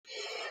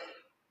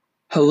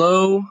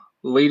Hello,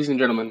 ladies and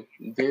gentlemen.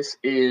 This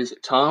is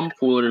Tom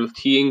Fuller with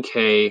T and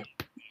K.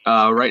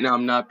 Right now,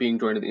 I'm not being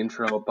joined in the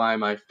intro by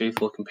my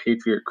faithful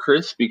compatriot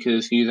Chris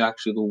because he's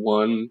actually the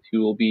one who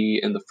will be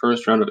in the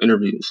first round of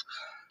interviews.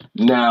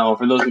 Now,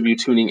 for those of you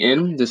tuning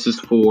in, this is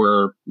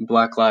for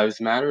Black Lives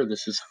Matter.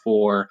 This is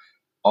for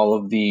all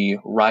of the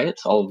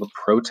riots, all of the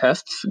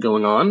protests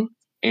going on,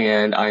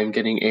 and I'm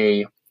getting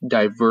a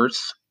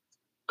diverse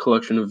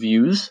collection of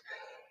views.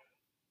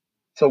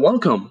 So,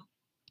 welcome.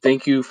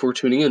 Thank you for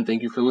tuning in.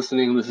 Thank you for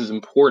listening. This is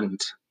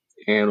important.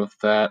 And with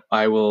that,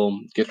 I will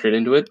get straight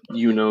into it.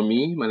 You know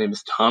me. My name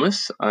is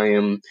Thomas. I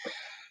am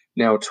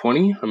now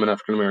 20. I'm an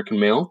African American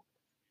male.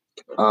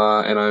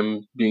 And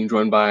I'm being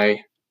joined by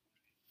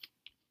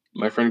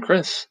my friend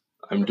Chris.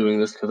 I'm doing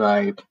this because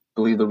I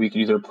believe that we could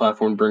use our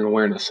platform to bring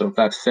awareness. So, with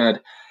that said,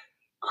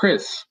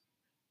 Chris,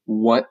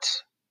 what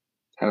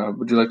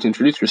would you like to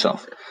introduce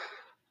yourself?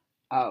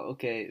 Oh,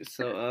 okay.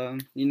 So,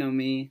 you know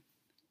me.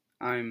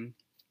 I'm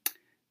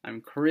I'm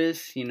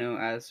Chris.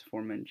 As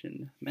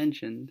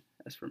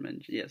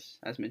yes,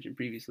 as mentioned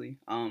previously.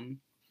 I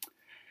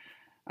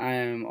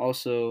am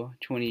also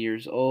 20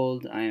 years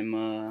old. I am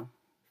a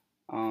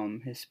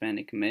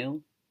Hispanic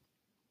male,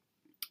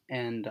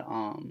 and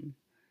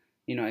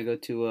I go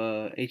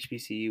to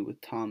HBCU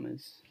with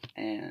Thomas,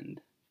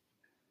 and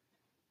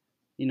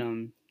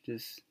I'm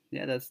just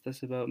yeah.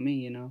 That's about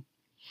me.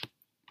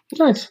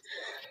 Nice.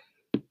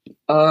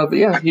 But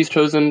yeah, he's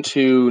chosen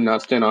to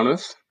not stand on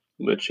us,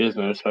 which is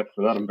my respect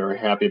for that. I'm very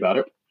happy about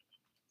it.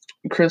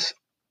 Chris,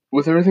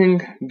 with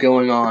everything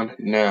going on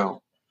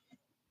now,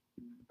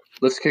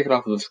 let's kick it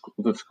off with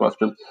this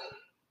question.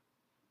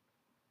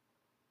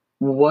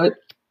 What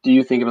do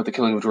you think about the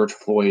killing of George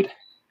Floyd,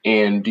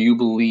 and do you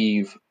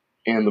believe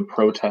in the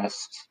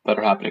protests that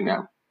are happening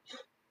now?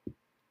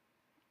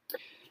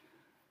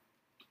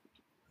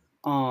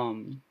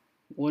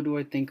 What do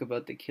I think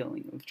about the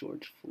killing of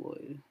George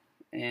Floyd?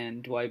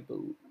 And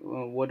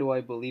what do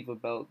I believe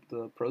about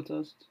the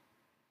protest?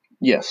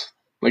 Yes.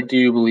 Like, do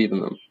you believe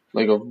in them?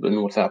 Like,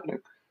 in what's happening?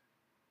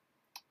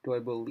 Do I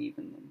believe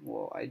in them?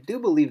 Well, I do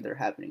believe they're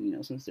happening,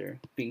 since they're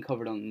being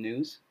covered on the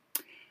news.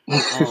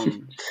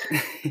 Um,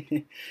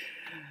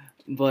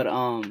 but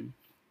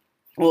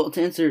well,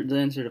 to answer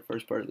the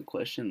first part of the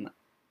question,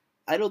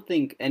 I don't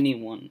think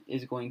anyone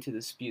is going to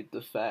dispute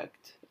the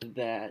fact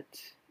that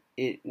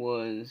it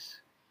was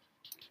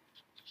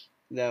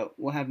that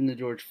what happened to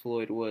George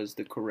Floyd was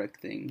the correct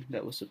thing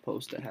that was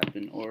supposed to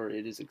happen, or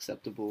it is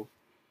acceptable,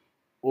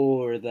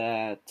 or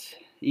that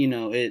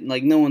it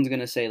like no one's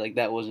gonna say like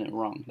that wasn't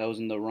wrong, that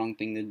wasn't the wrong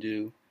thing to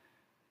do,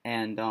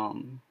 and that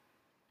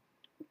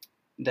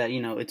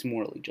it's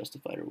morally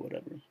justified or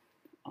whatever.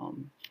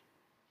 Um,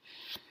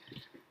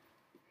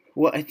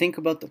 what I think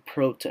about the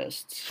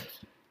protests,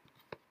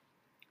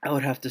 I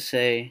would have to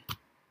say,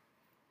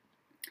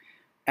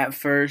 at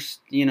first,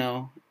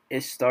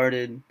 it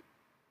started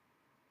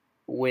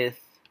with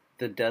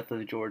the death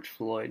of George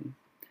Floyd,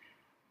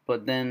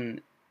 but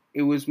then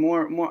it was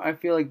more. I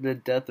feel like the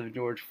death of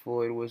George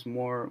Floyd was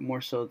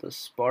more so the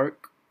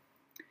spark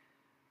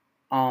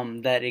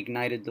that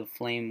ignited the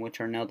flame, which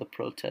are now the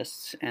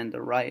protests and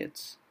the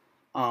riots.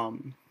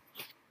 Um,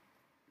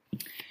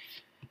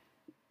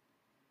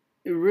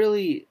 it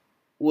really,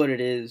 what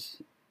it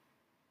is,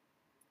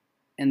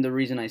 and the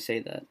reason I say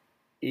that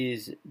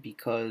is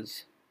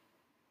because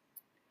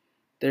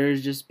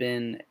there's just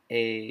been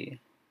a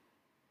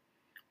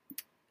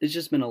it's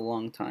just been a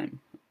long time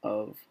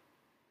of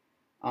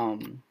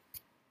um,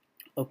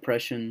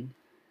 oppression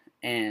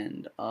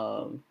and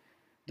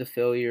the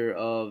failure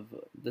of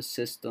the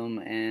system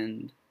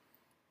and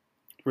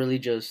really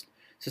just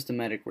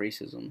systematic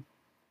racism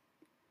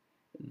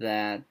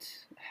that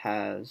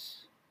has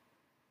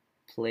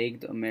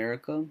plagued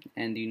America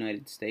and the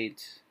United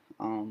States,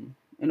 and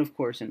of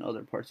course in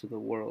other parts of the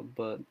world.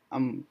 But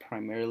I'm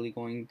primarily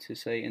going to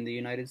say in the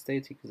United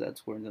States because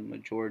that's where the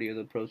majority of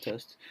the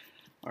protests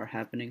are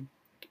happening.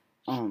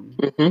 Um,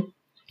 Mm-hmm.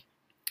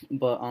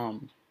 but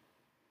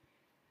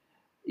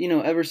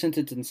ever since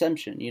its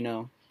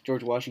inception,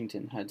 George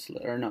Washington had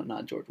or no,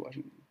 not George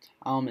Washington,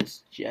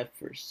 Thomas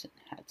Jefferson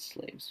had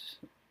slaves.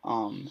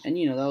 And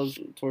that was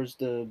towards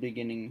the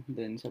beginning,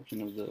 the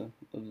inception of the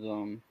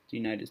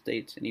United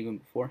States, and even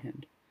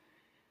beforehand.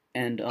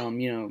 And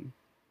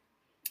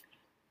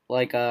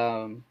like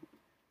I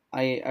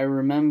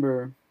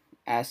remember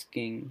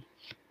asking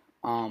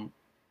um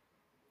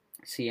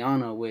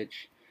Sienna,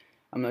 which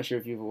I'm not sure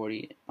if you've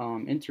already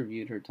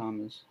interviewed her,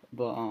 Thomas,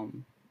 but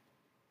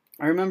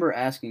I remember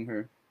asking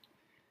her,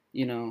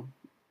 you know,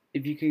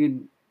 if you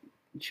could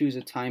choose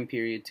a time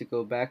period to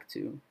go back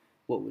to,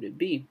 what would it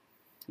be?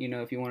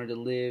 If you wanted to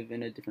live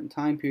in a different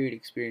time period,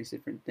 experience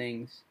different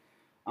things.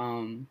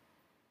 Um,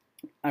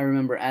 I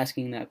remember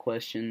asking that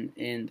question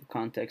in the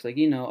context, like,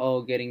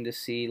 oh, getting to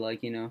see,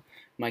 like,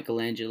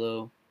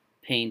 Michelangelo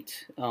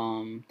paint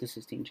the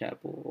Sistine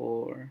Chapel,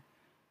 or,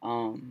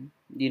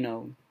 you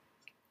know,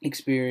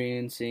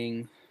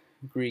 experiencing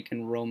Greek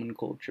and Roman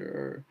culture,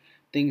 or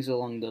things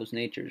along those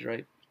natures,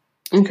 right?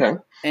 Okay.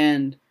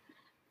 And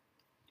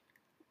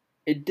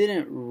it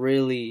didn't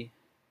really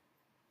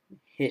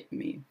hit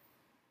me.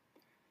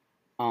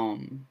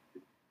 Um,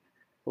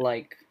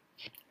 like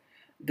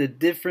the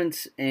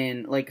difference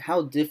in like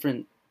how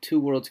different two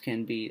worlds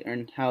can be,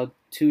 and how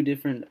two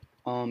different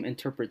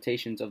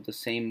interpretations of the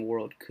same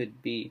world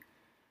could be,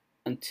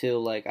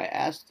 until like I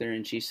asked her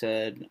and she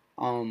said,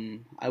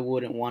 I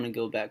wouldn't want to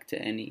go back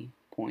to any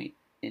point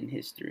in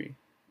history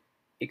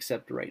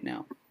except right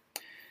now.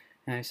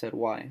 And I said,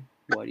 why?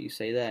 Why do you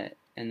say that?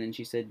 And then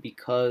she said,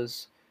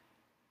 because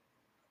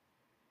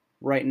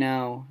right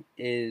now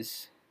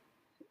is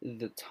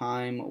the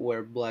time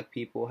where black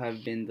people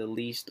have been the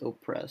least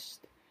oppressed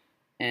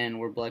and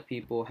where black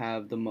people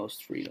have the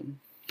most freedom.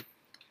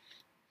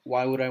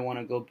 Why would I want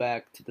to go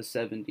back to the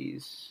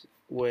 70s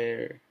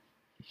where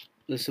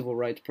the civil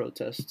rights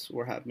protests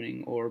were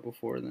happening, or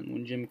before then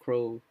when Jim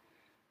Crow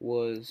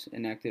was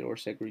enacted, or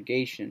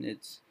segregation?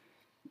 It's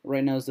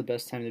right now is the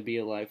best time to be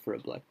alive for a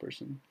black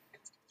person.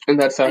 And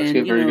that's actually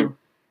And a very good.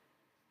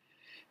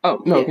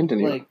 Oh no, yeah,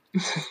 continue. like,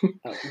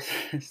 oh,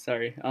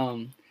 sorry.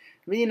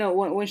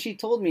 But when she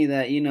told me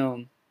that,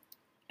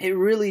 it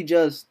really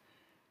just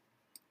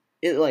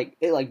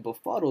it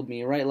befuddled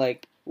me, right?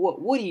 Like,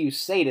 what do you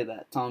say to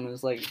that,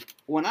 Thomas? Like,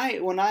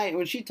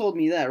 when she told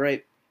me that,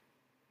 right?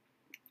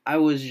 I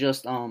was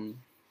just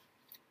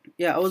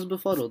yeah, I was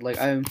befuddled. Like,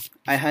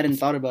 I hadn't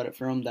thought about it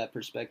from that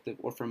perspective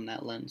or from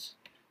that lens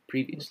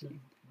previously.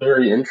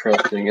 Very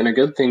interesting and a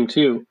good thing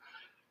too,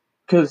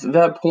 because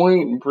that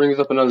point brings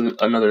up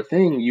another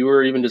thing. You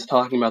were even just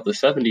talking about the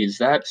 70s.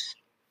 That's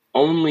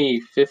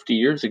only 50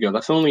 years ago.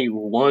 That's only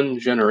one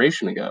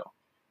generation ago.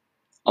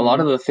 A lot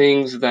Mm-hmm. of the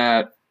things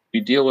that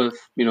we deal with,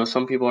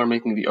 some people are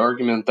making the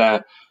argument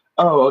that,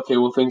 oh, okay,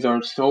 well, things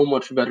are so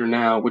much better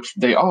now, which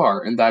they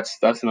are, and that's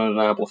an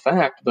undeniable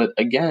fact. But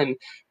again,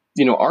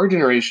 our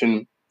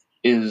generation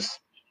is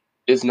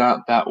is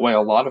not that way.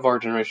 A lot of our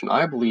generation,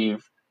 I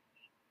believe,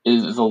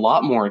 is a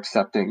lot more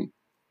accepting,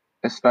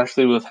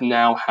 especially with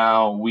now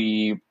how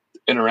we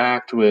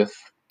interact with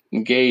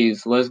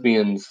gays,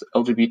 lesbians,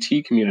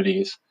 LGBT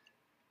communities,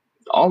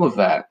 all of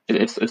that.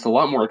 It's a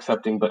lot more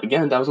accepting. But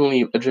again, that was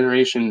only a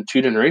generation,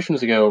 2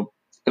 generations ago,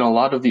 and it's a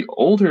lot of the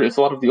older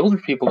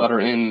people that are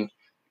in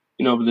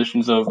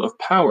positions of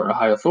power,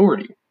 high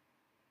authority.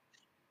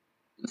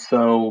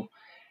 So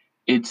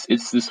it's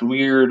this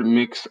weird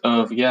mix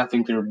of, yeah, I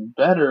think they're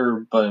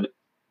better, but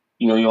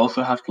you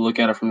also have to look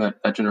at it from that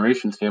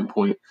generation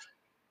standpoint.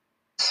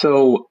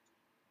 So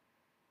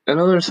I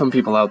know there's some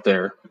people out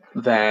there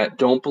that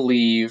don't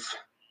believe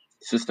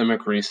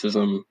systemic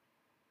racism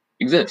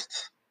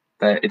exists,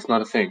 that it's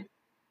not a thing.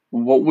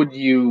 What would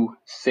you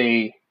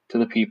say to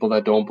the people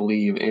that don't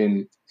believe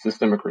in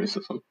systemic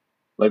racism?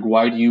 Like,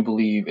 why do you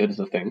believe it is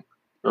a thing?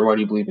 Or why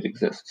do you believe it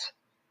exists?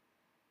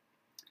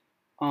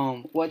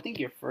 Well, I think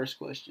your first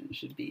question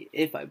should be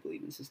if I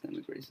believe in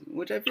systemic racism,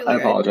 which I feel I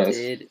like I apologize.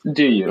 did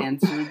Do you?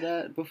 answer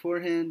that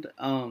beforehand.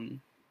 But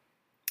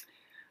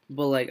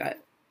like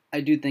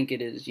I do think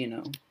it is,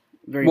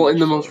 very Well, in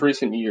the much most so.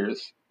 recent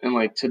years, in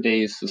like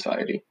today's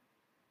society.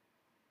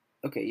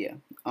 Okay, yeah.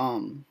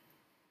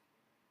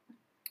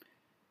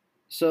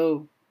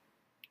 So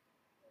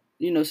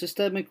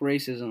systemic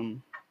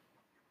racism.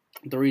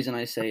 The reason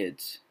I say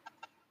it's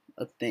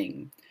a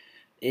thing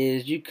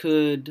is you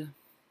could.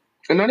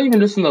 And not even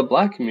just in the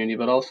black community,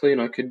 but also,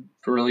 it could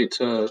relate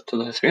to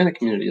the Hispanic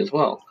community as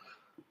well.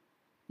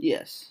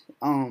 Yes.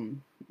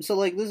 So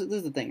like this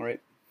is the thing, right?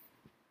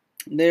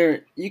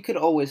 There you could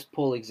always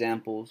pull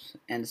examples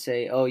and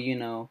say, oh,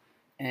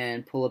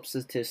 and pull up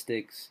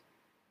statistics,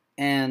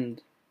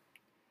 and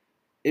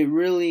it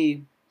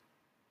really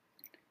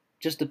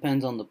just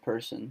depends on the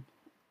person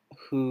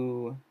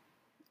who.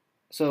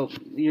 So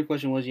your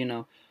question was,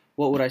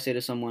 what would I say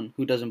to someone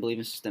who doesn't believe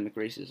in systemic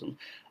racism?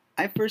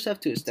 I first have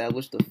to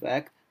establish the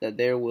fact that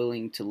they're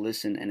willing to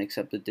listen and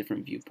accept a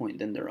different viewpoint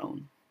than their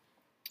own.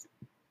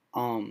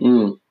 Um,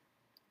 Mm.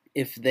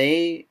 if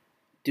they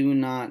do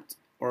not,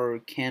 or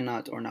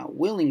cannot, or not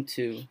willing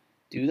to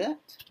do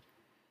that,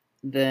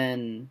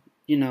 then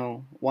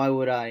why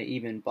would I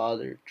even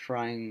bother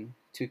trying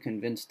to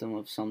convince them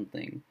of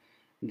something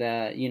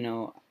that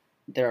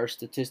there are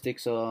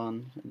statistics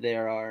on,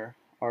 there are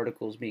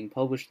articles being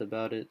published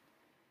about it,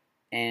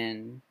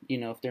 and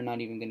if they're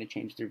not even going to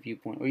change their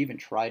viewpoint or even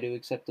try to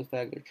accept the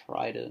fact or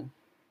try to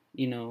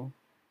you know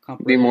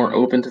Be more comprehend.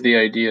 open to the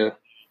idea.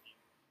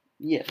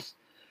 Yes,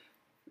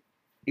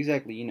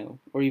 exactly.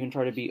 Or even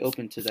try to be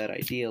open to that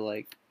idea,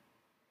 like,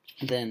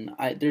 then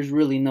there's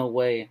really no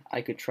way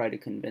I could try to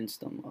convince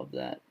them of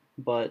that.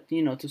 But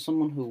to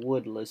someone who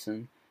would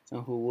listen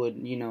and who would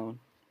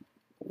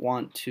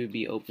want to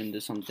be open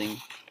to something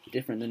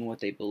different than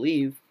what they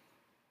believe,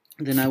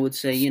 then I would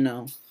say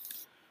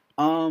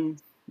um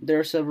there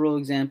are several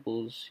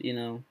examples.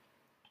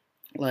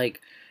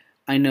 Like,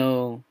 I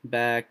know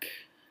back,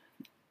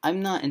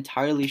 I'm not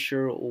entirely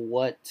sure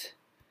what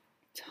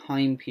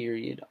time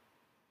period.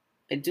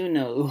 I do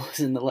know it was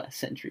in the last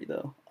century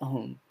though.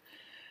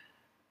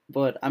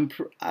 But I'm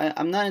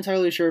not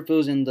entirely sure if it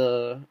was in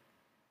the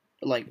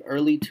like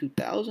early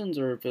 2000s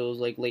or if it was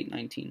like late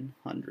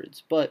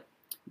 1900s. But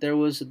there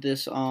was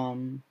this it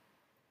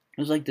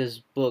was like this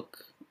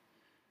book,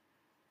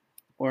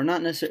 or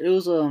not necessarily, it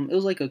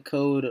was like a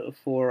code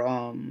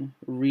for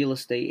real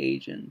estate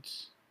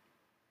agents.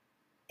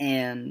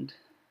 And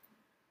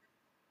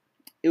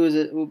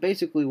well,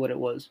 basically what it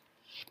was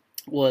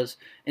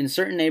in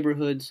certain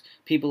neighborhoods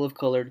people of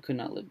color could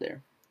not live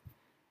there,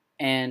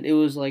 and it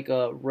was like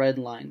red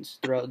lines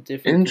throughout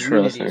different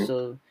communities. Interesting.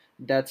 So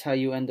that's how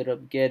you ended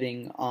up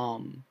getting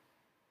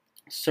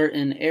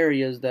certain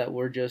areas that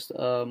were just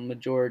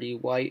majority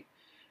white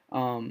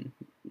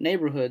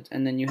neighborhoods,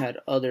 and then you had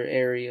other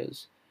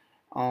areas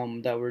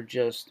that were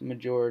just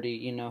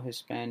majority,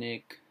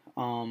 Hispanic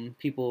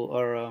people,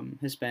 or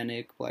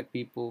Hispanic, black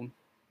people,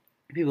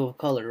 people of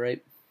color,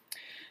 right?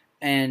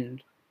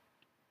 And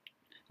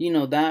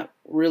that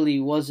really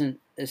wasn't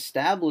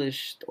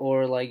established,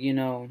 or like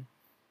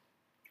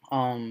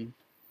um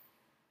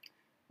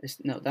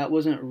no, that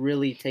wasn't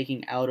really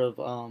taking out of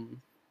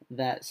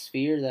that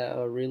sphere, that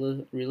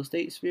real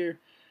estate sphere,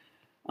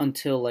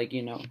 until like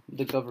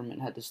the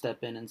government had to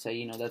step in and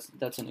say,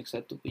 that's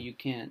unacceptable.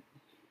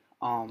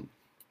 Um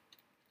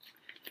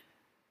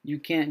you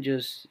can't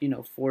just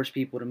force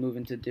people to move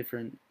into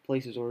different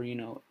places, or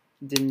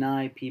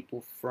deny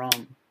people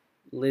from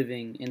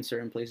living in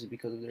certain places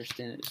because of their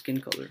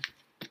skin color.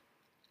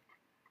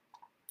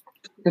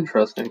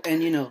 Interesting.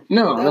 And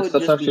No, that would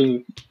that's just be.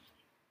 actually.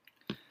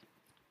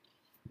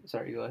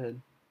 Sorry, go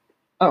ahead.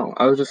 Oh,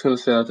 I was just going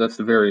to say that that's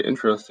very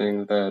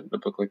interesting that a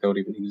book like that would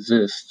even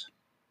exist.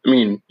 I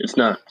mean, it's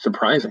not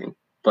surprising,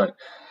 but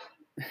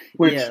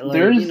which Yeah, like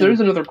there's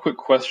another quick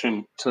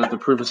question to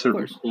prove a of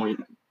certain course. point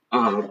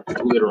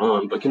later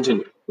on, but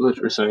continue. What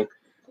you were saying.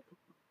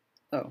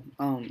 Oh,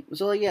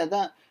 so like, yeah,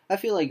 that, I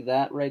feel like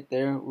that right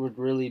there would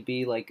really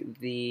be like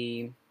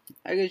the,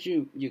 I guess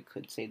you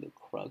could say, the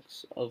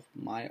crux of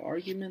my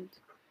argument.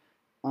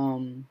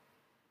 Um,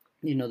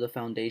 the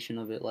foundation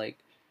of it, like,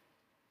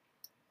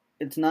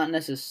 it's not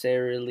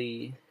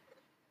necessarily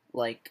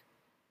like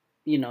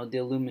the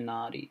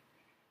Illuminati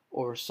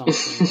or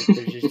something. Like,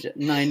 there's just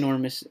an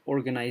enormous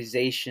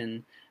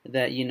organization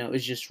that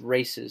is just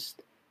racist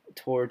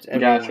towards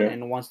everyone Gotcha.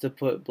 and wants to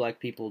put black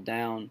people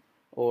down,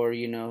 or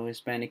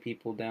Hispanic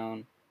people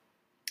down.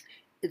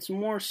 It's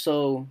more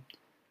so,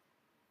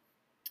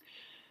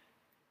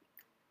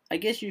 I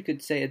guess you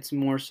could say, it's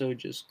more so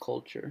just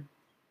culture,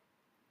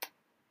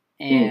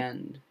 Mm,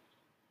 and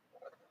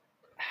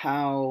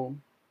how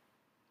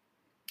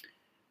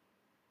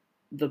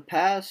the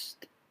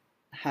past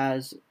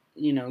has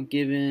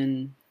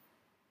given.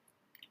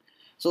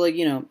 So like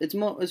it's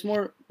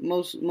more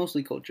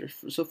mostly culture.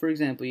 So for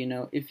example,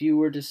 if you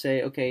were to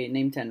say, okay,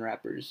 name 10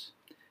 rappers,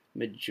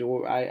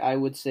 I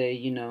would say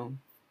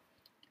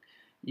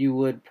you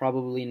would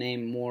probably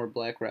name more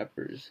black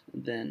rappers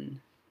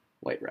than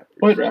white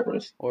white rappers,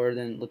 rappers. or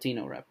than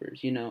Latino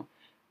rappers.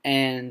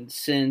 And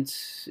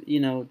since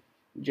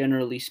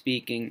generally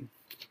speaking,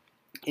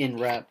 in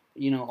rap,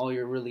 all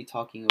you're really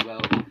talking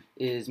about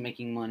is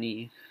making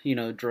money,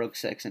 drug,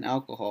 sex, and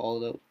alcohol,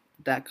 although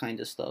that kind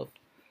of stuff.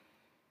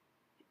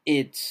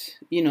 It's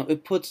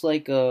it puts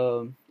like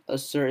a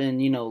certain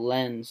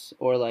lens,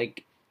 or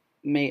like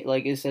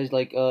like it says,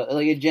 like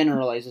it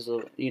generalizes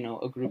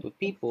a group of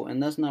people,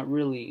 and that's not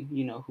really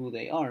who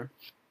they are.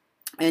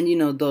 And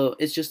the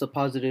it's just a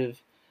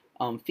positive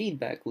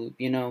feedback loop.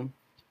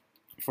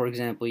 For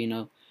example,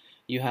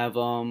 you have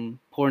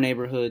poor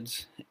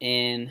neighborhoods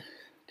in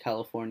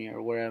California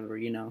or wherever,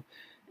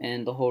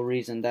 and the whole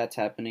reason that's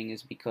happening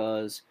is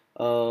because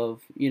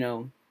of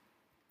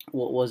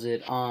what was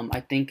it?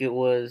 I think it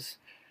was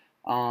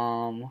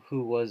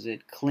who was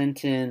it?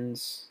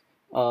 Clinton's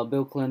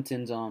Bill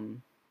Clinton's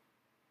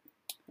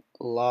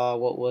law.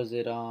 What was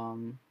it?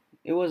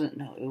 It wasn't,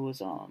 no, it was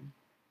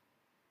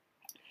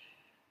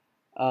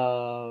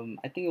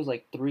I think it was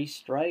like three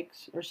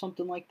strikes or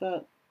something like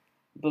that.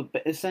 But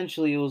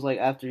essentially, it was like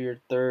after your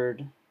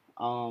third,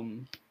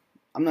 um,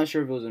 I'm not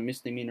sure if it was a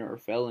misdemeanor or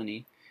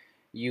felony,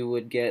 you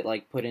would get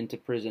like put into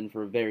prison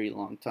for a very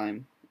long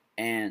time,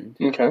 and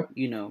Okay.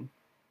 you know,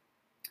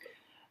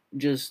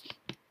 just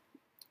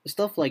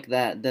stuff like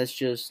that. That's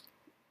just,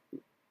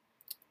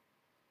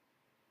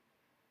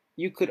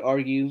 you could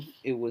argue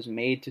it was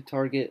made to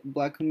target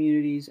black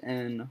communities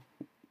and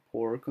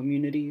poor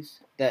communities.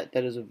 That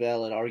is a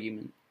valid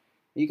argument.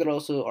 You could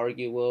also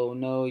argue, well,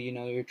 no,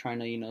 you're trying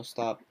to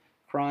stop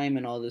crime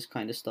and all this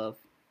kind of stuff.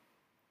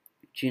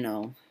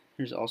 But,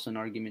 there's also an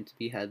argument to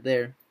be had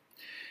there.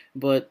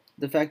 But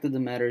the fact of the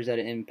matter is that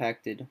it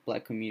impacted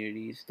black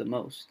communities the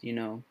most.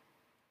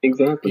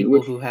 Exactly. People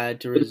Which who had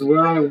to is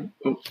where I.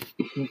 Oh,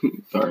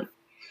 sorry.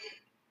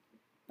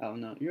 Oh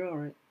no, you're all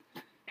right.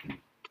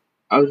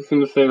 I was just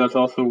going to say that's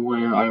also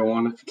where I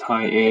wanted to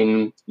tie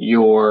in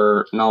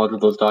your knowledge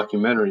of those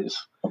documentaries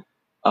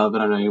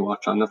that I know you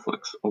watched on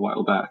Netflix a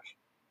while back,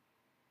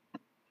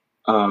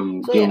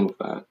 So dealing yeah, with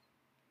that.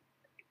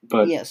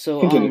 But yeah.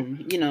 So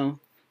continue.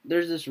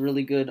 there's this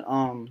really good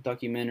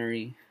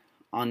documentary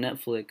on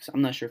Netflix.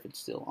 I'm not sure if it's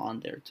still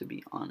on there, to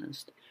be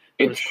honest,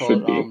 but It it's called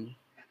should be.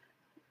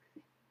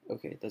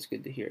 Okay, that's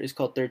good to hear. It's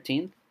called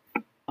 13th.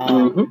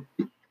 um,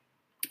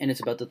 and it's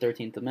about the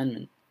 13th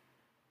Amendment.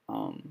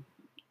 Um,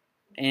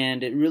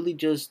 and it really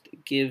just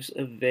gives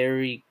a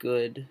very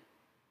good,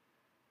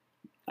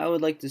 I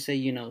would like to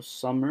say,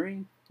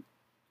 summary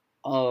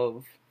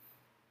of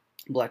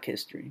Black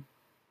history.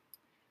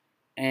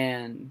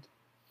 And,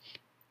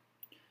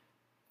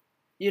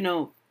 you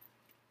know,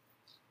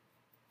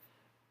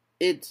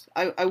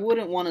 I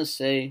wouldn't want to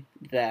say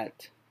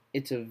that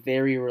it's a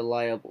very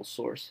reliable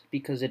source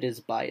because it is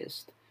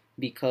biased.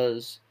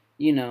 Because,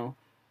 you know,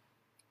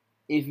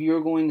 if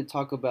you're going to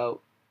talk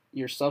about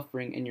your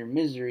suffering and your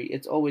misery,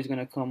 it's always going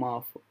to come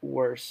off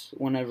worse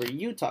whenever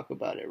you talk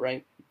about it,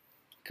 right?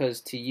 Because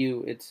to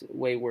you, it's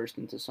way worse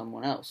than to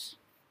someone else.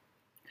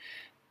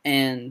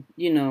 And,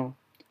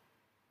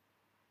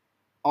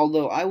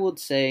 although I would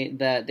say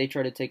that they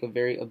try to take a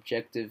very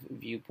objective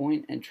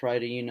viewpoint and try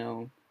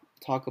to,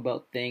 talk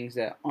about things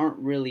that aren't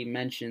really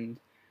mentioned,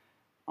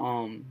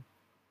 um,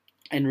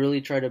 and really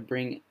try to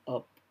bring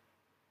up,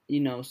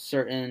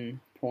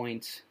 certain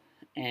points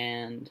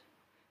and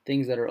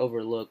things that are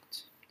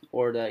overlooked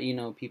or that,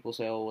 people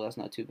say, oh, well, that's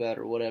not too bad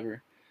or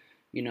whatever,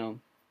 you know,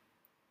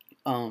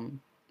 um,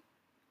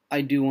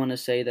 I do want to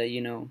say that,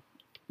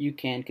 you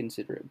can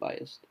consider it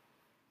biased.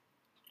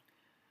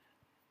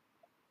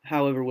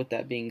 However, with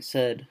that being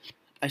said,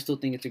 I still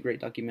think it's a great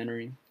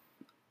documentary.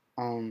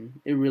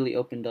 It really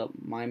opened up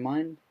my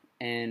mind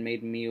and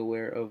made me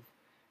aware of,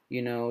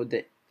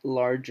 the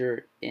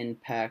larger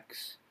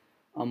impacts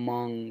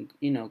among,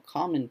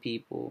 common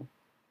people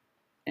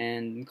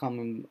and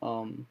common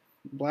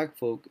black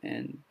folk,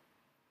 and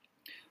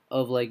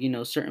of, like,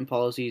 certain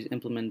policies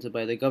implemented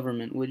by the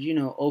government, which,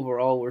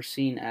 overall were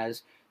seen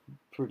as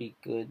pretty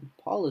good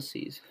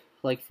policies.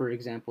 Like, for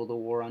example, the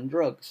war on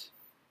drugs,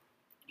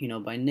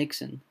 by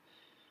Nixon.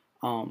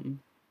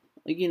 Um,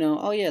 like,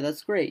 oh yeah,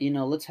 that's great.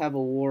 Let's have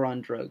a war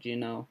on drugs.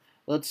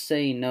 Let's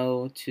say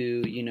no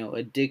to,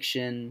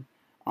 addiction.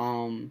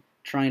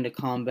 Trying to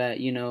combat,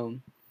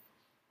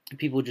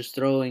 people just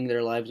throwing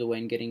their lives away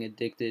and getting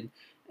addicted,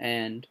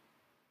 and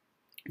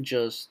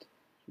just,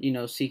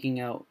 seeking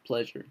out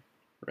pleasure,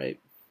 right?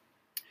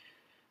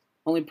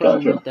 Only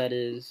problem Gotcha. with that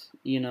is,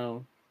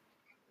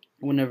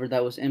 whenever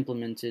that was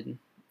implemented,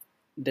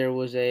 there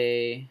was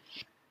I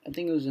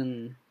think it was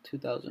in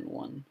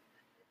 2001,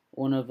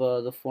 one of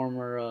the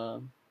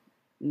former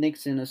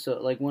Nixon,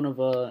 so like one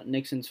of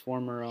Nixon's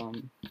former,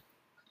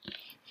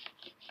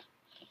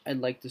 I'd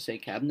like to say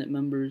cabinet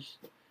members,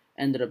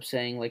 ended up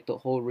saying like the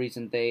whole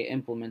reason they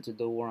implemented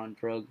the war on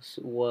drugs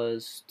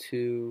was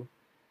to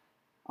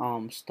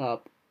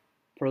stop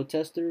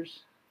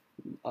protesters,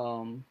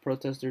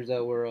 protesters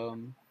that were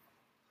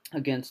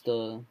against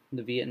the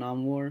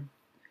Vietnam War,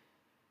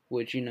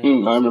 which, I looks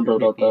like remember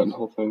the about that hippies. and the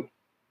whole thing.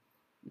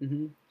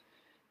 Hmm.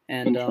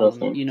 And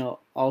Interesting.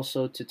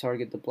 also to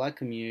target the black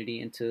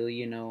community and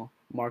to,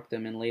 mark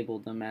them and label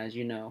them as,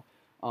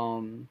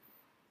 um,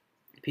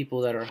 people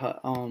that are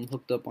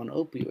hooked up on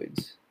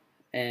opioids.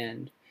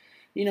 And,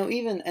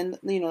 even, and,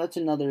 that's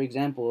another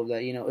example of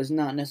that. It's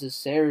not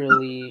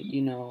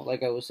necessarily,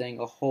 like I was saying,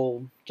 a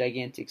whole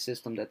gigantic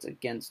system that's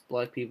against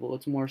black people.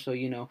 It's more so,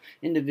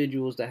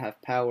 individuals that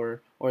have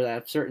power or that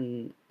have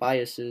certain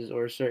biases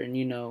or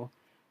certain,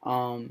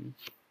 um,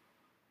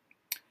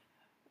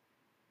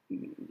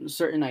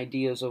 certain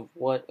ideas of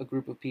what a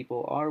group of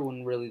people are,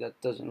 when really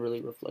that doesn't really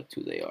reflect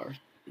who they are.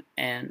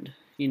 And,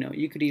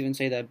 you could even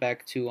say that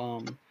back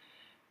to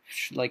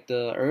like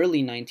the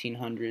early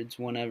 1900s,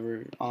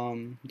 whenever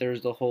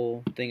there's the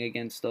whole thing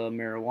against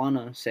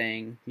marijuana,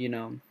 saying,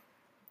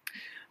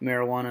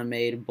 marijuana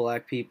made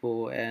black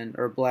people and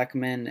or black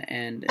men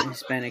and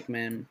Hispanic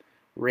men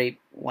rape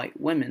white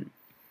women.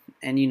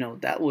 And,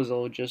 that was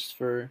all just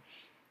for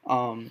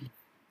um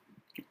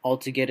all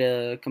to get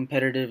a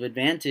competitive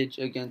advantage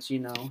against,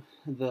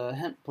 the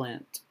hemp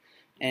plant.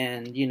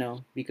 And,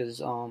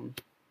 because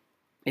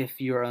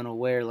if you're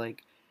unaware,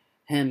 like,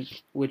 hemp,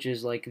 which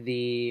is like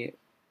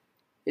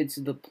it's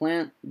the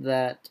plant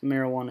that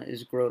marijuana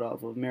is grown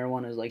off of.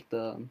 Marijuana is like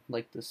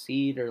the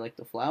seed or like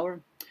the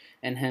flower,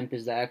 and hemp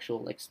is the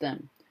actual like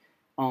stem.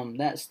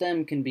 That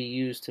stem can be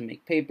used to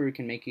make paper,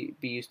 can make it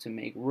be used to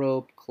make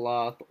rope,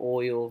 cloth,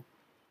 oil,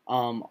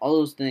 all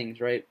those things,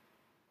 right?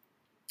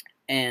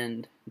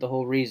 And the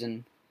whole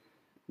reason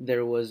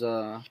there was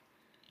that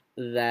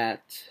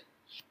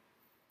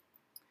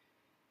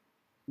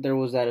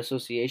that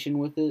association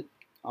with it,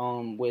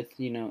 with,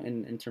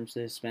 in terms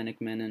of Hispanic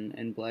men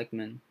and black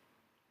men,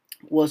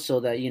 was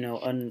so that,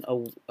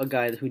 a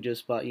guy who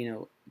just bought,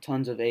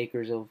 tons of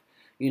acres of,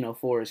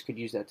 forest could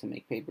use that to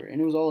make paper,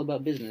 and it was all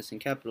about business and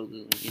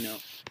capitalism.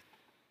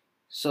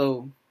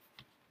 So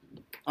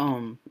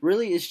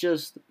really, it's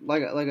just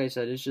like I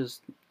said,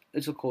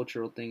 it's a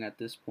cultural thing at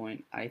this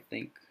point, I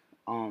think.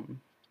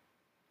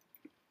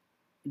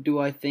 Do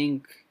I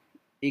think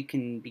it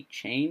can be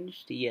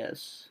changed?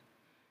 Yes.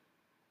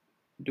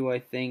 Do I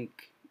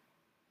think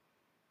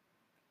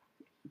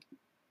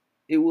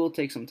it will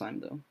take some time,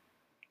 though?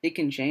 It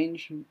can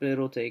change, but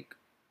it'll take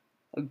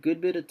a good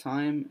bit of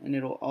time, and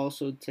it'll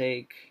also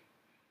take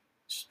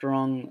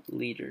strong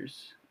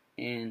leaders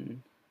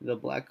in the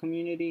black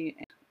community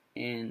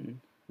in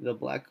the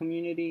black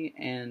community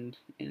and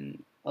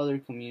in other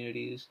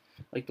communities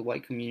like the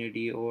white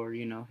community or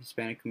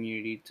Hispanic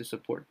community to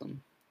support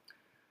them.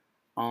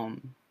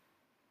 Um,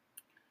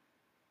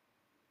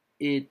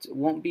 it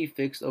won't be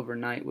fixed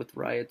overnight with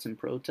riots and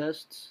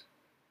protests.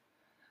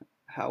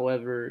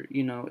 However,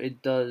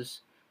 it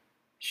does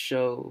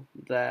show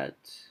that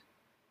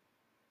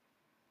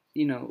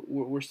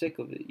we're sick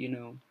of it,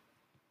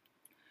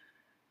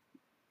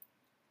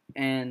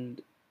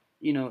 and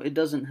it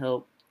doesn't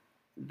help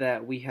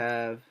that we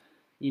have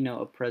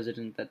a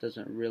president that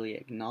doesn't really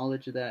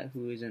acknowledge that,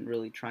 who isn't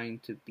really trying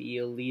to be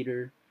a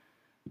leader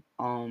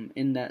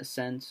in that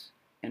sense,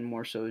 and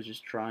more so is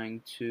just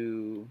trying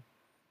to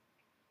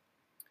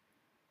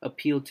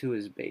appeal to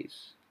his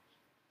base.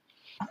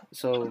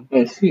 So,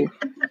 I see.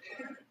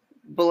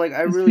 but like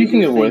I really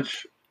Speaking do of think,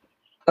 which,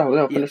 oh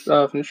no, finish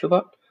yes. finish your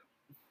thought.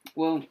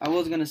 Well, I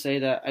was gonna say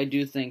that I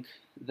do think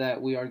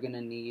that we are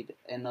gonna need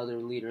another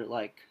leader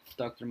like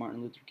Dr.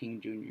 Martin Luther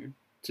King Jr.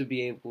 to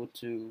be able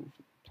to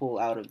pull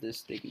out of this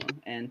stigma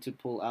and to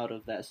pull out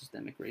of that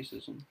systemic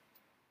racism.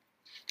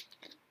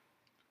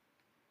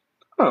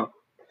 Oh,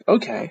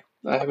 okay.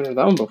 I haven't heard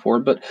that one before,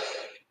 but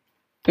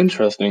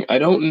interesting. I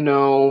don't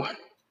know.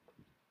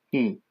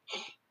 I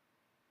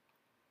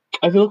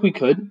feel like we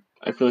could.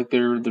 I feel like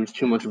there's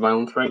too much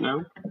violence right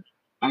now.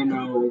 I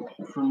know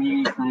for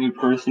me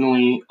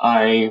personally,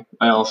 I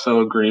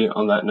also agree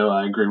on that note.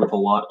 I agree with a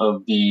lot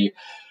of the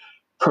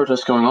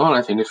protests going on.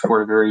 I think it's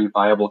for a very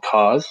viable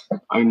cause.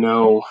 I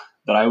know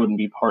that I wouldn't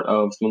be part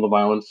of some of the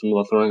violence, some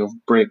of the throwing of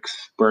bricks,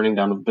 burning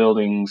down of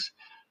buildings,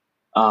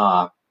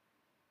 uh,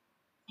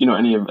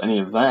 any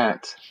of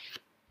that.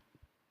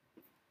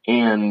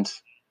 And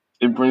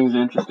it brings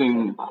an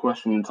interesting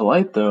question to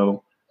light,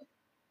 though.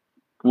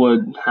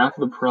 Would half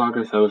of the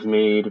progress that was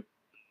made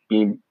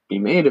be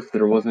made if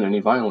there wasn't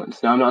any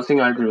violence? Now, I'm not saying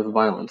I agree with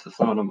violence. That's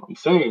not what I'm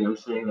saying. I'm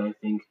saying that I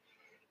think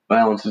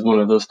violence is one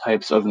of those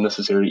types of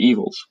necessary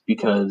evils,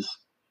 because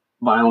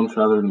violence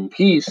rather than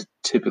peace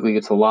typically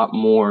gets a lot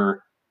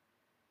more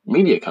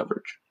media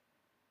coverage.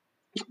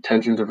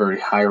 Tensions are very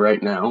high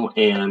right now,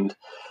 and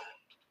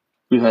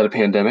we've had a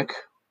pandemic.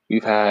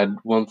 We've had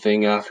one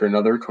thing after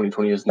another.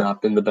 2020 has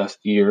not been the best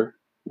year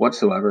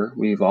whatsoever.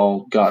 We've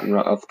all gotten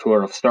off to a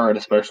rough start,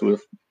 especially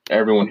with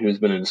everyone who's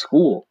been in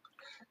school.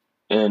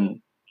 And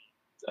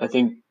I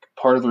think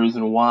part of the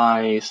reason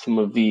why some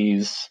of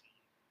these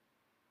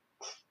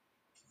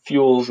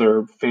fuels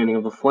or fanning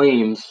of the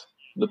flames,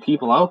 the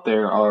people out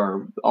there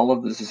are, all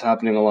of this is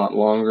happening a lot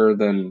longer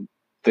than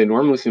they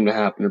normally seem to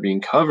happen, or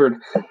being covered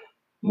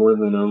more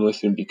than they normally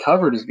seem to be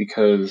covered, is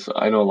because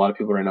I know a lot of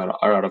people right now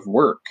are out of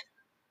work.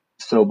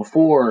 So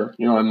before,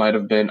 I might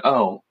have been,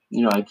 oh,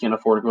 I can't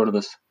afford to go to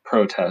this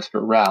protest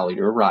or rally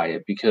or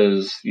riot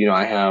because,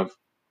 I have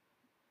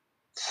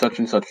such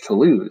and such to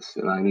lose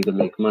and I need to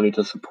make money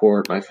to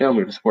support my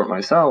family, to support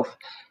myself.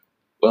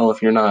 Well,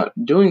 if you're not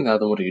doing that,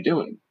 then what are you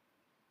doing?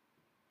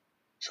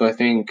 So I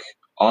think,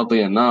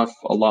 oddly enough,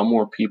 a lot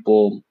more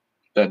people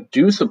that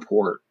do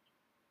support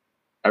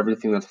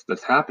everything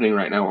that's happening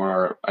right now,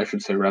 or I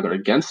should say rather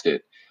against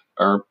it,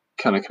 are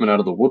kind of coming out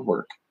of the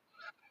woodwork.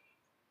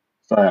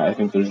 So I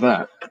think there's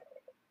that.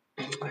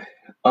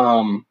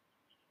 I'm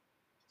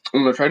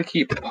going to try to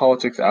keep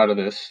politics out of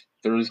this.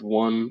 There is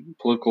one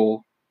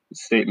political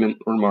statement,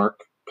 remark,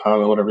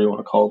 comment, whatever you want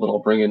to call it, that I'll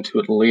bring into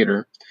it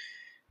later.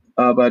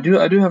 But I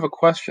do have a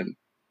question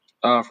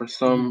for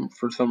some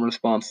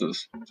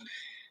responses.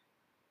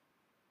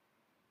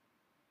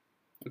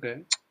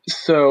 Okay.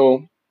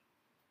 So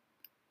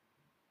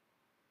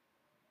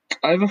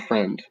I have a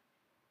friend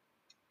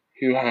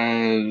who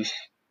has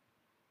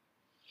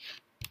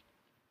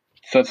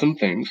said some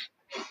things,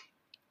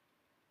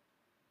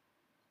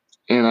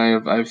 and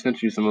I've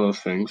sent you some of those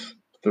things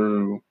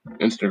through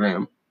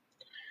Instagram.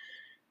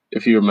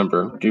 If you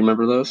remember, do you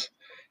remember those?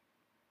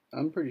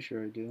 I'm pretty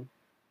sure I do.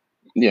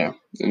 Yeah,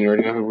 and you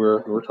already know who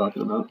we're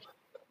talking about.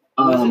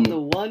 Was it the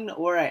one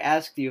where I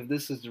asked you if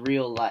this is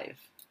real life?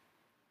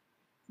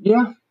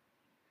 Yeah.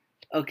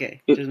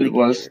 Okay, It just making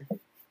was. sure.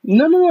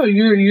 No,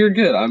 you're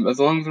good. As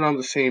long as we're on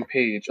the same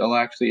page, I'll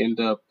actually end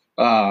up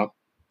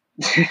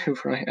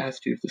where I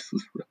asked you if this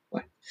was real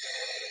life.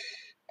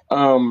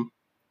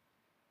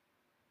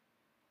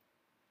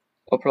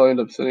 I'll probably end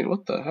up saying,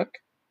 what the heck?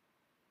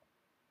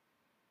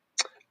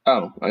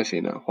 Oh, I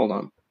see now. Hold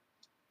on.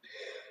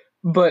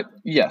 But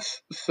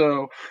yes,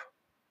 so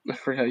I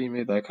forgot you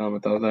made that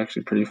comment. That was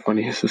actually pretty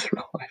funny. Is this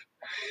real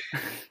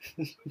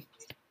life?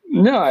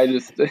 No, I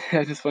just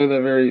find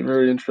that very,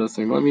 very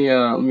interesting. Let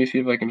me see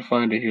if I can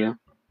find it here.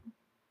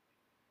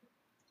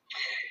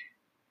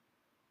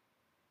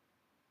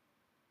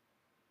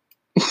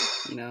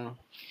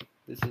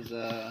 This is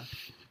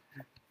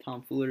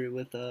tomfoolery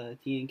with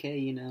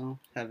T&K.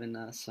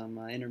 Having some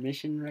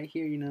intermission right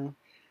here.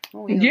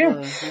 Oh, we have Yeah.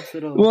 a nice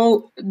little.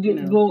 Well,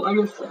 I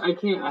guess I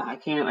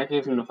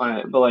can't seem to find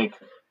it. But like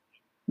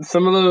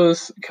some of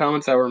those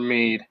comments that were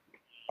made,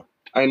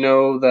 I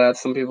know that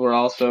some people are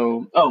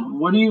also. Oh,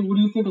 what do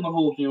you think of the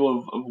whole view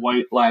of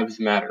white lives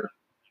matter?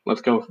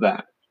 Let's go with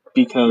that.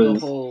 The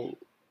because whole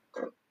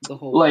the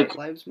whole like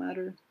White Lives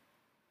Matter.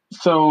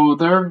 so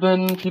there have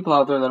been people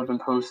out there that have been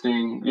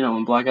posting,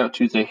 when Blackout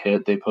Tuesday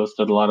hit, they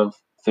posted a lot of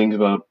things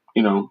about,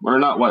 or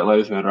not White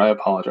Lives Matter. I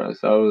apologize.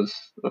 That was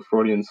a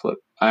Freudian slip.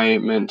 I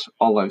meant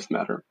All Lives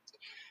Matter.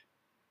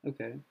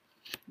 Okay.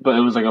 But it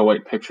was like a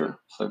white picture,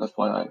 so that's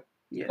why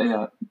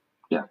Yeah.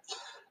 yeah.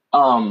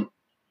 Um,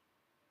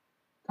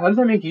 how does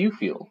that make you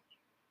feel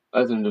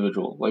as an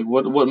individual? Like,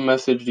 what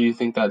message do you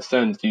think that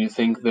sends? Do you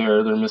think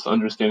they're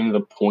misunderstanding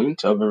the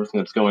point of everything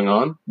that's going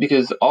on?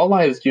 Because all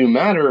lives do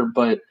matter,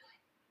 but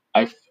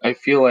I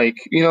feel like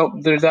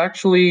there's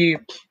actually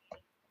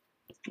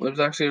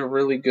a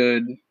really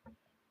good,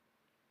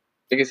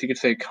 I guess you could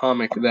say,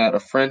 comic that a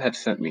friend had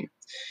sent me.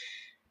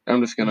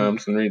 I'm just gonna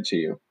read it to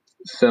you.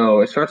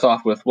 So it starts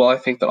off with, well, I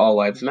think that all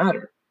lives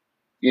matter.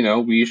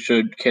 We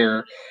should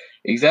care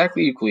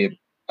exactly equally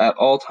at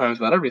all times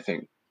about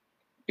everything.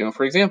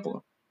 For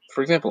example,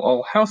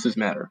 all houses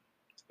matter.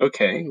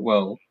 Okay,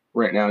 well,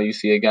 right now you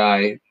see a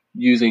guy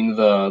using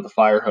the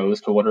fire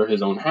hose to water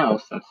his own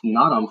house that's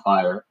not on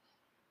fire,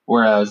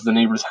 whereas the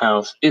neighbor's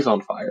house is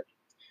on fire.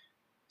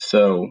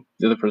 So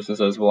the other person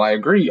says, well, I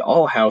agree,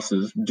 all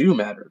houses do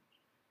matter.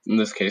 In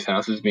this case,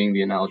 houses being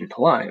the analogy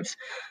to lives.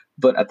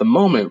 But at the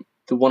moment,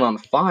 the one on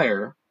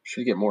fire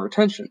should get more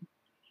attention.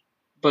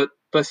 But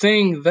by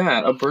saying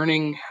that a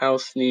burning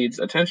house needs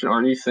attention,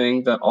 aren't you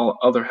saying that all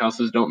other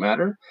houses don't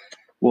matter?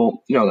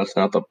 Well, no, that's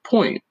not the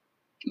point.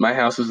 My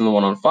house isn't the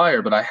one on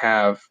fire, but I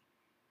have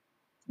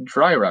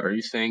dry rot. Are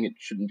you saying it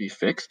shouldn't be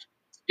fixed?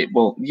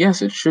 Well,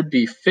 yes, it should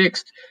be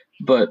fixed,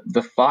 but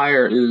the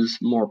fire is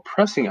more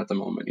pressing at the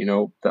moment.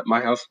 That my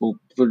house will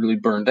literally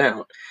burn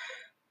down.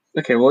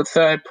 Okay, well, let's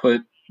say I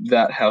put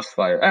that house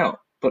fire out,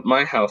 but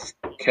my house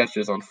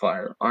catches on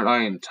fire. Aren't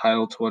I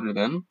entitled to water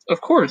then?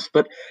 Of course,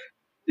 but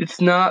it's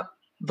not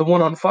the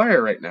one on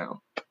fire right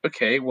now.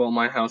 Okay, well,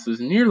 my house is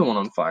near the one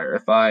on fire.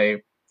 If I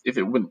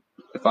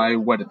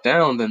wet it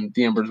down, then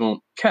the embers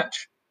won't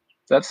catch.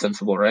 That's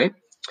sensible, right?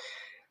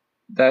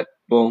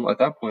 Well, at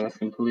that point, that's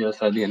completely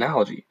outside the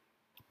analogy.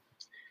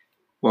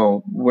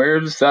 Well,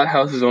 where's that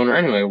house's owner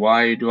anyway?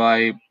 Why do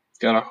I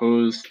gotta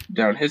hose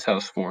down his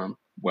house for him?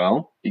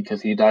 Well,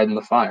 because he died in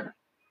the fire.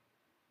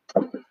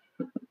 So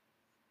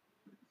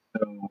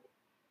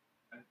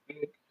I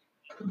think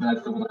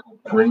that's able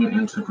to bring it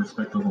into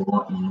perspective a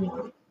lot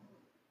more.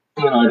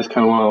 I just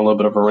kind of went on a little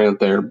bit of a rant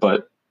there,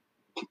 but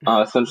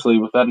essentially,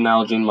 with that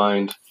analogy in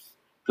mind,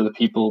 for the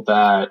people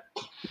that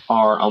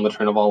are on the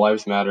train of all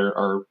lives matter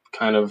are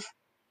kind of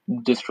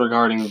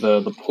disregarding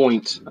the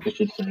point, I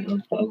should say,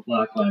 of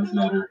Black Lives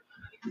Matter.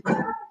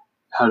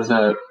 How does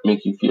that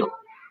make you feel?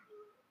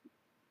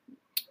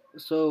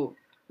 So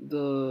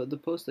the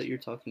post that you're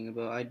talking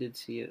about, I did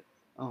see it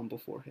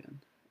beforehand,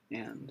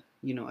 and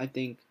I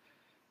think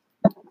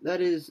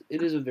it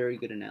is a very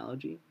good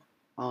analogy,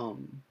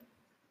 um,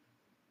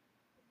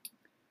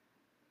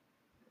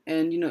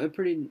 and it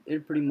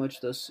pretty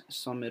much does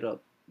sum it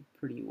up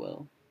pretty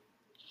well.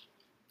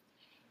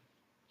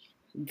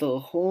 The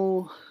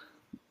whole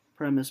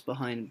premise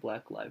behind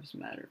Black Lives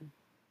Matter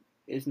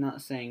is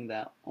not saying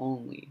that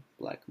only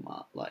lives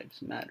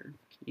matter.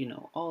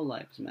 All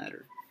lives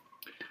matter.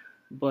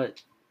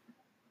 But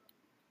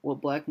what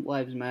Black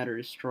Lives Matter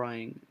is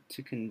trying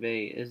to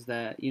convey is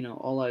that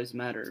all lives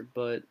matter,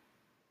 but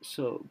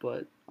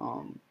I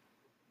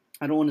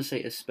don't want to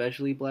say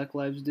especially Black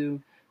lives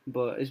do,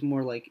 but it's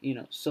more like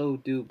so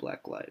do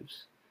Black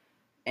lives,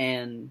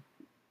 and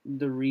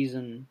the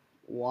reason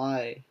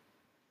why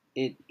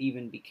it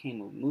even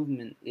became a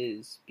movement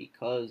is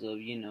because of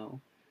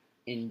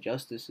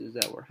injustices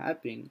that were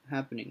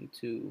happening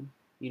to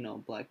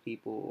Black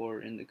people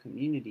or in the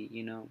community.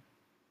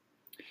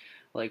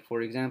 Like,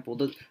 for example,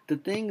 the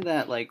thing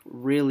that like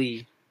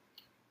really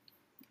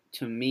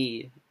to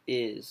me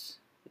is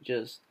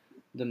just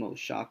the most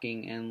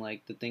shocking, and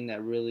like the thing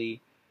that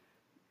really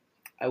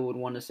I would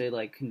want to say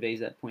like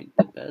conveys that point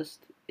the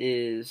best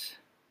is,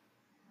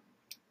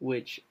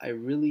 which I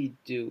really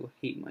do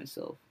hate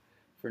myself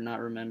for not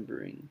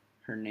remembering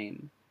her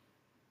name.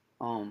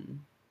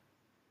 Um,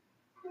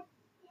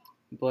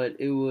 but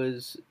it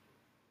was,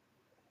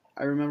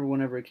 I remember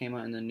whenever it came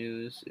out in the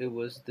news, it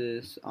was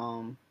this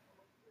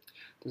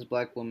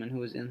black woman who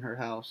was in her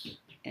house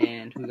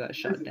and who got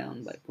shot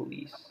down by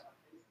police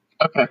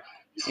Okay,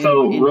 in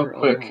so in her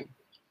own home.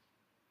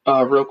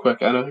 real quick,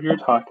 I know who you're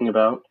talking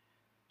about.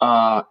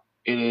 Uh,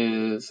 it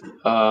is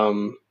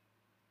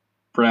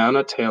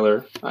Breonna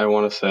Taylor, I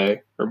want to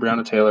say, or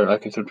Breonna Taylor. I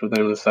can search her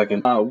name in a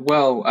second.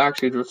 Well,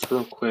 actually, just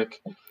real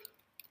quick,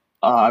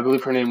 I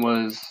believe her name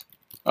was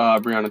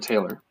Breonna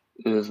Taylor.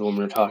 Is the one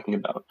we were talking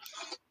about.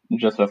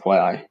 Just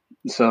FYI.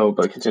 So,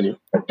 but continue.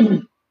 I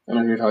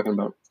know who you're talking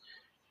about.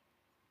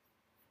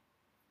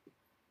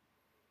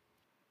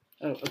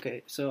 Oh,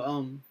 okay. So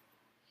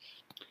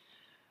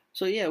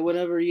yeah,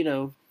 whatever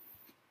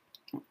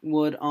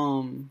would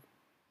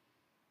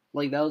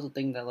like that was the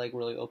thing that like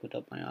really opened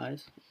up my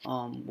eyes.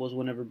 Was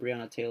whenever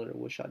Breonna Taylor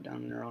was shot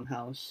down in her own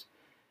house,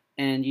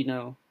 and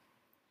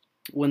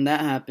when that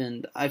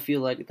happened, I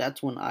feel like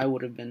that's when I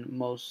would have been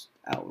most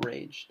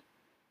outraged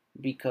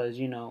because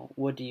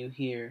what do you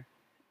hear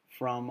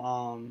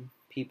from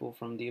people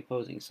from the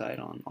opposing side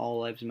on All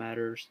Lives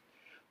Matters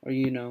or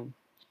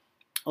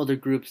other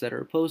groups that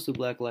are opposed to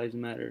Black Lives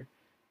Matter?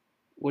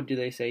 What do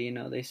they say?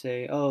 They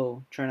say,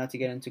 "Oh, try not to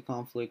get into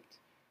conflict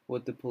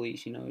with the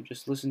police.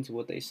 Just listen to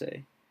what they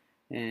say."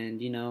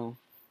 And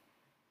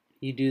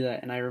you do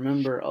that. And I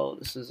remember,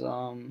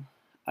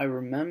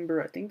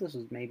 I think this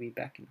was maybe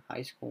back in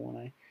high school when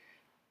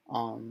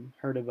I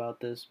heard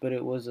about this, but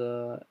it was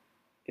a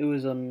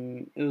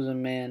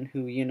man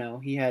who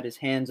he had his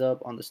hands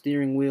up on the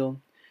steering wheel,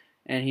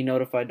 and he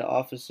notified the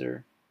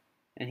officer,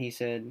 and he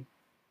said,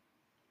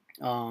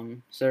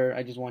 "Sir,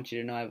 I just want you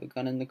to know I have a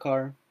gun in the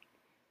car.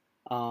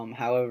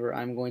 However,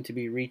 I'm going to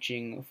be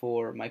reaching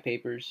for my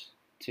papers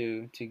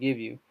to give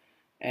you."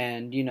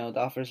 And the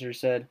officer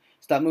said,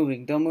 "Stop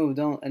moving! Don't move!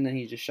 Don't!" And then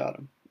he just shot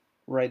him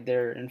right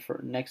there in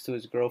front, next to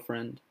his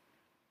girlfriend.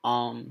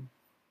 Um,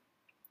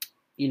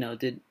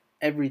 did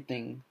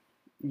everything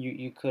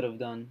you could have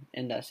done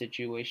in that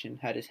situation.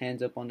 Had his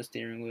hands up on the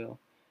steering wheel.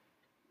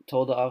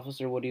 Told the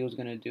officer what he was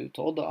gonna do.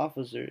 Told the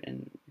officer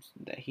and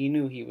that he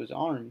knew he was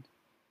armed,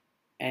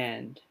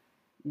 and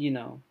you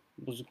know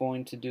was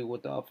going to do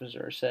what the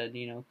officer said.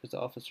 Because the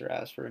officer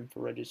asked for him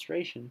for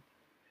registration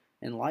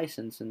and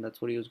license, and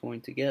that's what he was going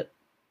to get.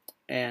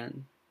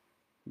 And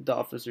the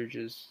officer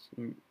just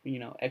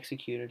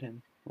executed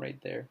him right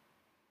there.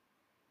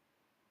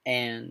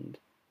 And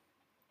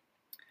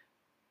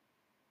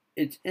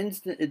it's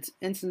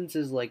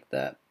instances like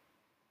that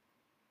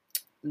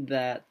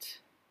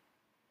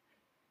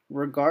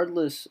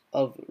regardless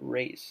of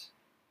race,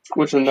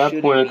 Which, they in that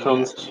point, shouldn't it be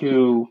comes happening.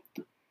 to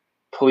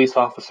police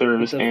But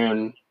officers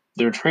and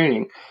their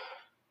training.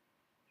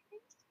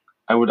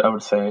 I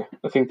would say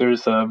I think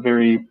there's a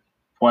very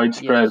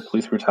widespread yes.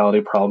 police brutality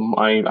problem.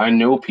 I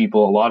know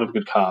people, a lot of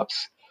good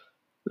cops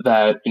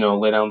that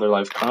lay down their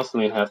lives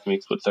constantly and have to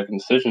make split second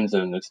decisions,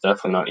 and it's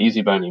definitely not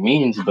easy by any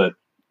means. But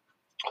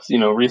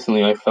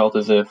recently I felt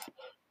as if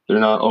they're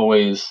not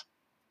always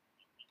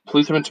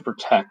police are meant to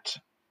protect,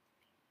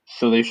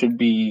 so they should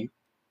be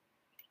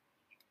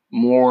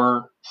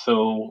more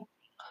so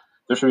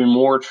there should be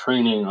more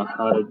training on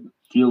how to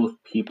deal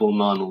with people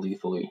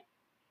non-lethally.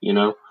 You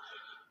know,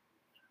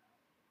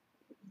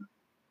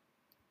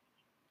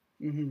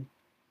 hmm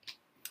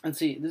And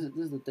see, this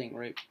is the thing,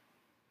 right?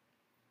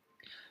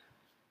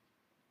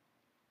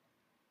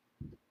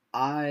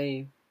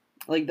 I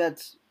like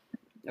that's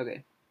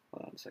okay.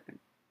 Hold on a second.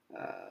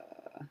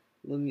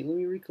 Let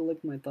me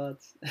recollect my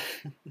thoughts.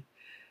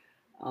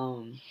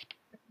 um,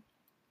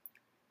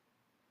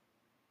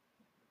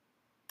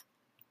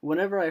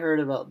 Whenever I heard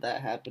about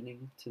that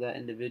happening to that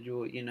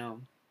individual,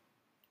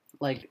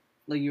 like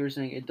like you were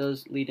saying, it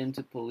does lead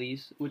into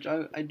police, which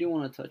I do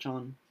want to touch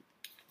on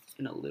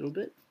in a little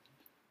bit.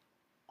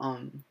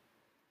 Um,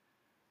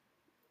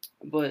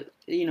 but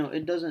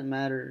it doesn't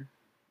matter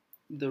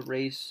the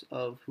race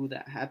of who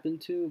that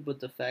happened to, but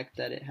the fact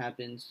that it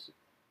happens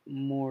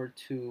more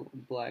to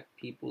black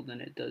people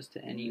than it does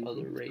to any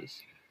other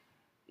race.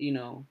 You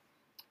know,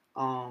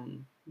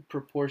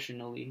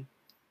 Proportionally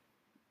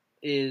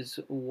is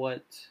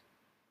what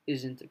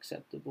isn't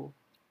acceptable.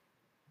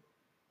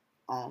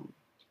 Um,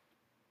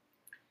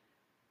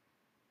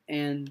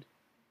 and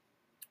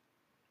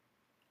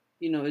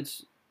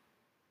it's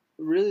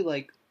really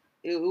like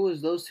it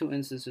was those two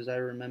instances I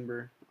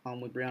remember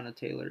with Breonna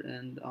Taylor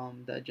and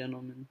that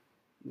gentleman,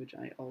 which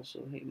I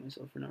also hate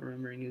myself for not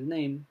remembering his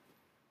name.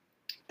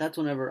 That's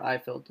whenever I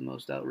felt the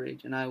most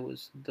outrage, and I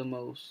was the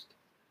most,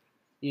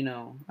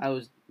 I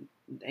was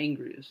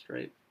angriest,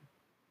 right?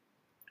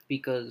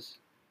 Because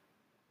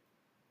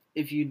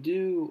if you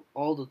do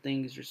all the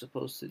things you're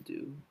supposed to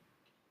do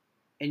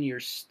and you're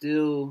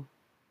still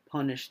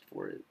punished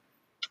for it,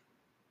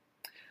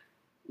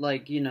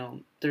 like,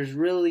 there's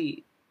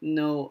really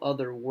no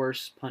other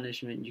worse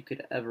punishment you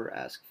could ever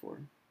ask for.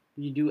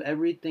 You do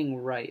everything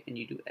right and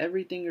you do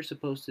everything you're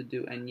supposed to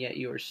do, and yet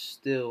you're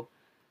still,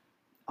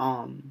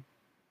 um,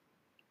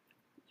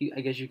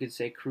 I guess you could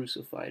say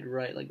crucified,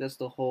 right? Like that's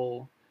the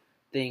whole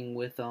thing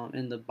with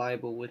in the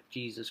Bible with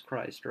Jesus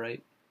Christ,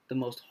 right? The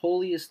most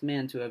holiest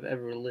man to have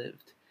ever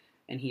lived,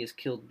 and he is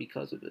killed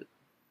because of it.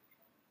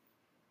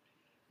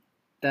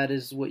 That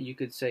is what you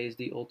could say is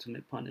the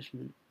ultimate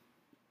punishment.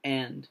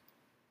 And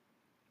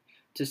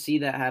to see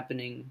that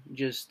happening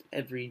just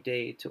every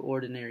day to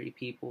ordinary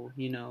people,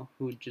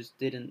 who just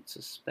didn't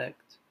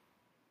suspect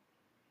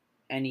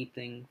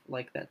anything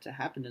like that to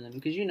happen to them.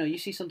 Because, you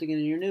see something in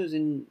your news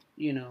and,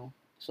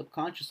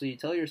 subconsciously you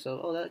tell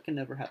yourself, oh, that can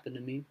never happen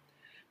to me.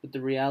 But the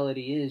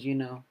reality is,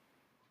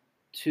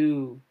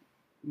 to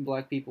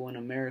black people in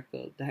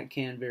America, that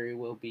can very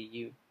well be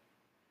you.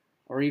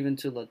 Or even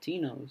to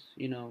Latinos,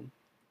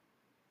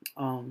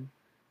 Um,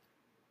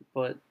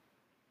 but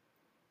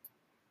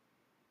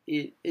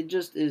it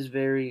just is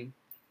very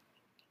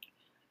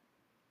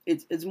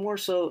it's more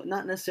so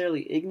not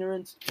necessarily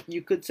ignorance.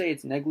 You could say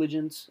it's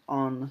negligence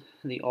on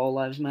the all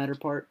lives matter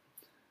part.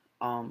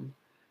 Um,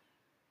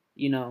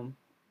 you know,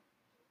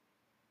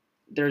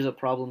 there's a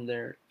problem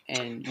there,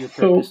 and you're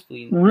So,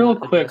 purposefully real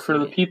not quick, for addressing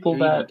the it. people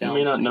You're even that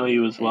may not know downplaying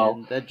you it, as well,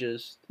 and that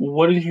just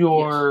what is yes.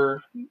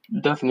 your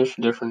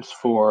definition difference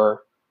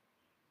for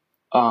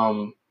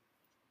um,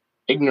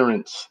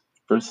 ignorance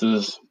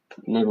versus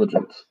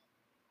negligence?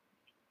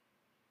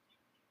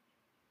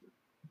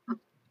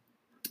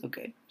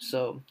 Okay,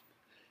 so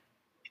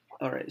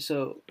all right,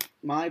 so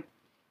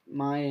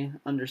my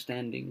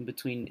understanding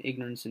between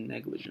ignorance and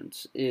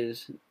negligence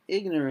is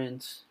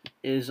ignorance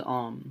is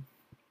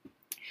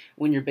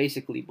when you're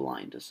basically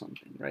blind to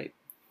something, right?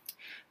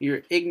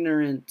 You're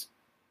ignorant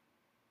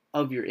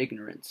of your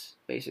ignorance,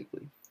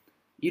 basically.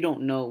 You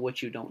don't know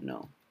what you don't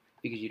know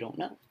because you don't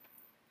know.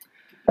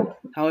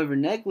 However,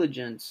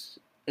 negligence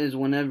is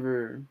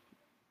whenever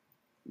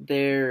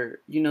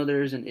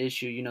there's an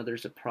issue,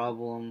 there's a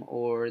problem,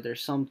 or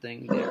there's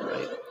something there,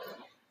 right?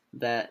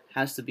 That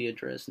has to be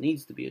addressed,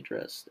 needs to be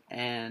addressed,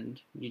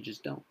 and you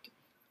just don't.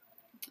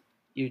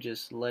 You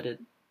just let it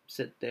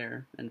sit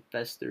there and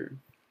fester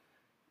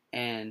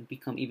and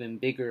become even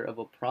bigger of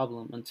a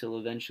problem until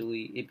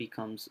eventually it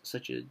becomes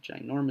such a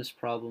ginormous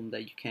problem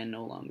that you can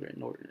no longer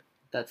ignore it.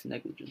 That's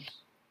negligence,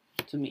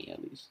 to me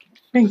at least.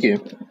 Thank you.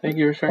 Thank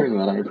you for sharing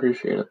that. I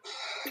appreciate it.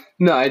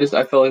 No, I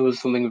felt like it was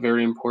something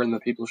very important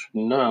that people should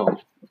know.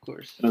 Of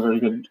course. A very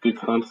good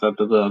concept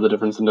of the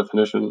difference in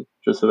definition,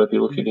 just so that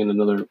people could gain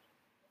another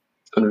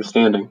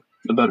understanding,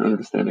 a better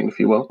understanding, if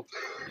you will.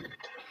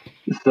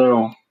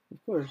 So,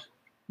 Of course.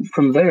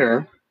 from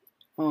there,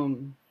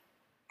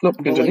 But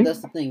like continue.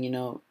 that's the thing,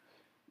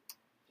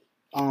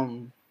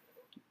 um,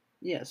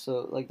 yeah.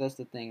 So like that's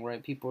the thing,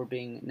 right? People are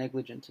being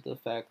negligent to the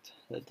fact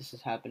that this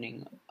is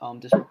happening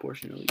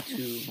disproportionately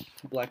to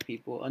black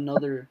people.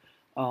 Another,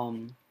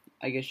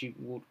 I guess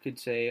you could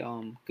say,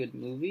 good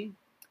movie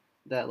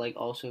that like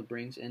also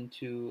brings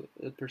into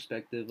the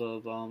perspective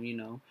of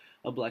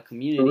a black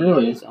community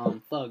Really? is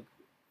Thug,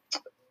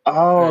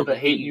 Oh, or the The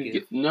Hate hate You you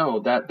Give. get. No,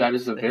 that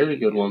is Yes, a The Hate very You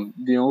good Give. one.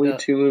 The only The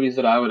two movies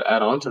that I would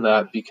add on to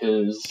that,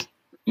 because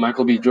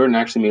Michael B. Jordan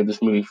actually made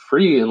this movie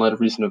free in light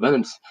of recent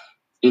events,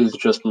 is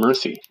Just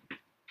Mercy,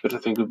 which I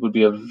think would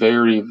be a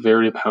very,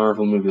 very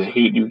powerful movie. The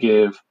Hate You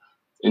Give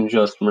and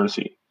Just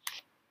Mercy,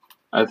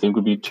 I think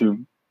would be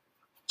two.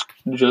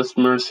 Just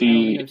I don't think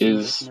Mercy I've seen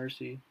Just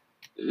Mercy.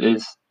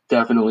 is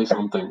definitely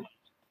something.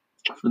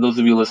 For those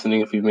of you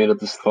listening, if you've made it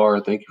this far,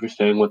 thank you for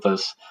staying with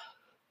us.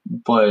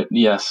 But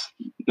yes,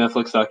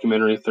 Netflix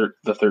documentary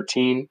The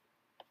 13.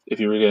 If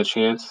you ever get a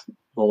chance,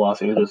 the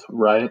Los Angeles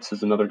riots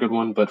is another good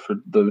one. But for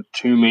the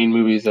two main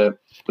movies that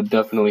would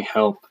definitely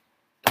help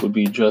would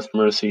be Just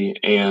Mercy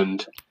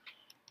and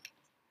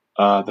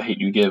The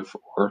Hate You Give,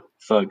 or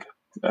Thug,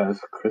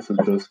 as Chris has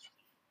just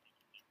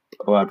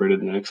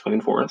elaborated and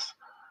explained for us.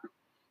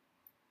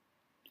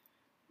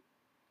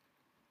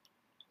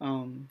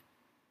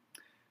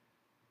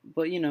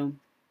 But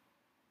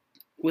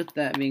with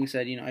that being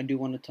said, I do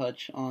want to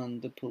touch on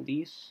the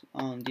police.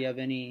 Do you have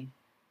any?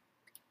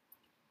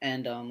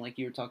 And like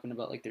you were talking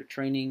about, like their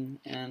training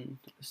and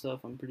stuff.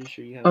 I'm pretty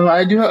sure you have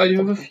I some do. I do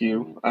have a specifics on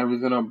few. it. I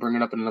was gonna bring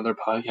it up in another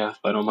podcast,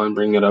 but I don't mind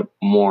bringing it up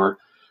more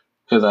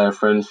because I have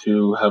friends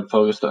who have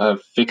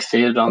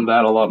fixated on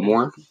that a lot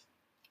more.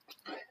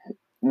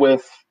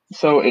 With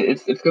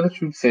it's good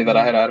to say that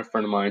I had a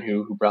friend of mine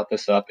who brought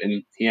this up,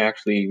 and he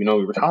actually, we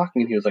were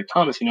talking, and he was like,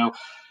 Thomas,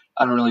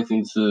 I don't really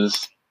think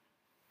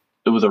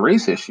it was a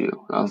race issue.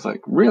 And I was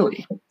like,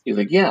 really? He's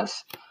like,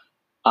 yes.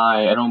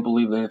 I don't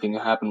believe anything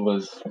that happened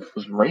was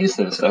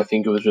racist. I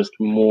think it was just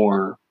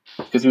more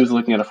because he was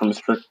looking at it from a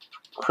strict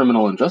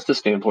criminal and justice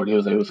standpoint. He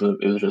was like, it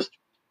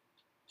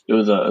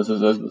was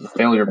a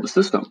failure of the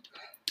system. So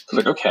I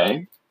was like,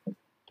 okay,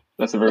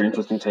 that's a very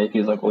interesting take.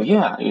 He's like, well,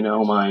 yeah,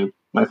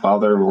 my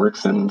father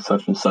works in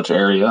such and such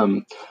area.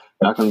 I'm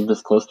not going to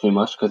disclose too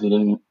much because he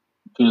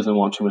doesn't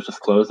want too much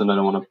disclosed, and I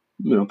don't want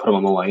to put him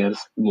on the light. I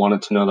just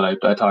wanted to know that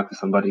I talked to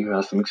somebody who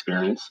has some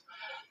experience,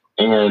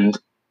 and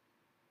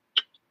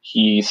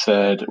he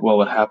said, well,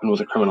 what happened was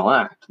a criminal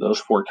act. Those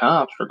four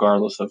cops,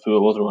 regardless of who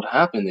it was or what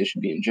happened, they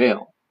should be in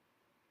jail.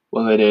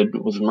 What they did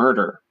was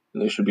murder,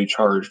 and they should be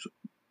charged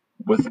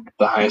with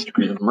the highest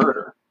degree of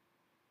murder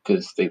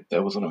because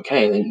that wasn't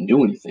okay. They didn't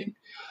do anything.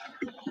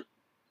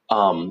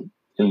 And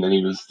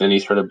then he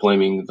started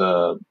blaming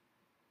the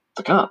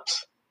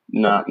cops.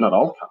 Not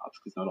all cops,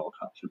 because not all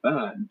cops are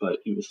bad, but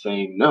he was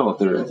saying no,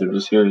 there's a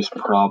serious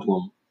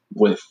problem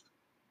with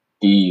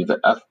excuse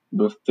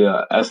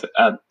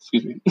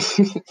me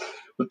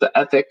with the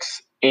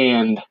ethics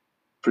and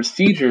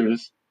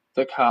procedures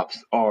the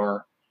cops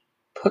are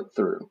put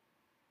through.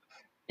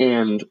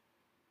 And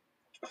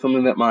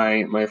something that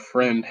my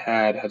friend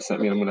had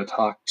sent me, I'm going to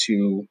talk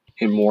to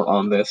him more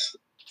on this.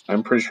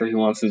 I'm pretty sure he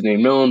wants his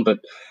name known, but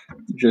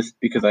just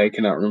because I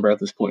cannot remember at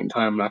this point in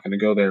time, I'm not going to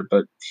go there.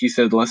 But he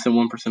said less than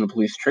 1% of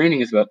police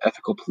training is about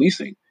ethical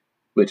policing,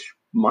 which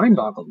mind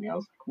boggled me. I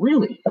was like,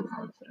 really?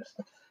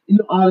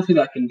 Obviously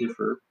that can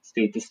differ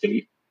state to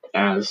state,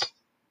 as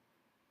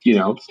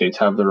states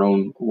have their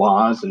own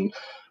laws, and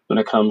when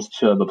it comes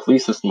to the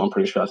police system, I'm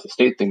pretty sure that's a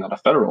state thing, not a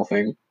federal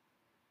thing.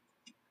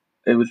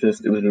 It was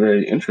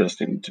very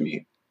interesting to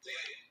me.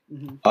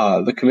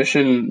 Mm-hmm. The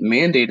commission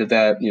mandated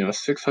that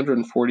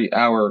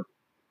 640-hour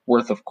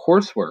worth of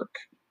coursework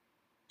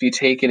be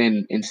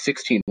taken in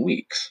 16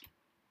 weeks,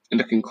 and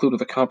to conclude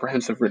with a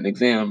comprehensive written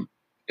exam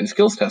and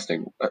skills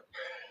testing.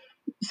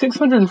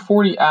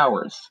 640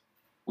 hours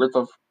worth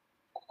of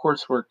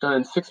coursework done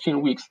in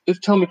 16 weeks.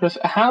 Tell me, Chris,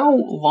 how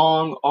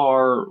long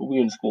are we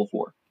in school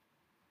for?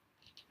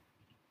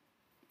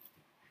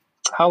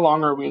 How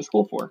long are we in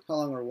school for? How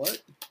long or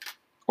what?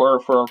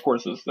 For our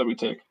courses that we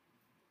take?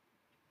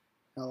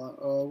 How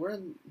long? We're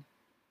in.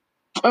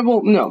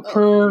 Well, no, Oh,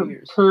 4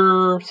 years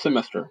per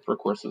semester for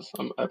courses.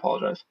 I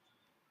apologize.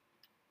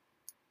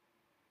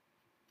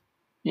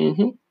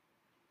 Mm-hmm.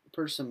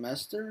 per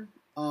semester.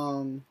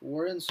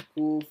 We're in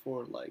school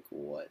for like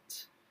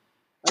what?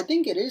 I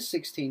think it is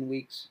 16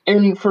 weeks.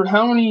 And for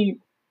how many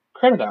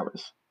credit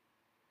hours?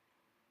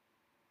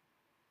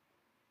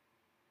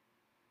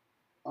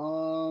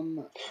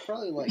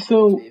 Probably like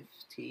So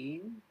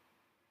 15,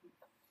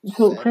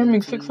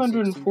 cramming 17, 16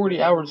 640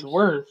 credit hours hours.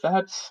 worth,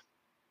 that's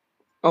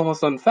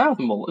almost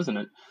unfathomable, isn't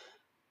it?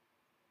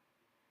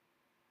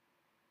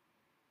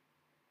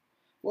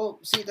 Well,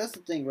 see, that's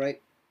the thing,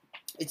 right?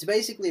 It's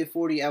basically a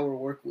 40-hour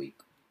work week.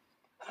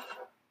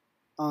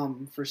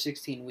 For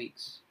 16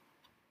 weeks,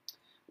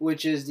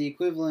 which is the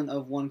equivalent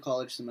of one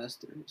college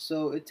semester.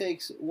 So it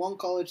takes one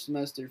college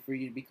semester for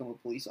you to become a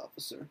police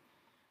officer,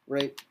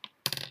 right?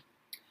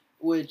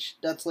 Which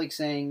that's like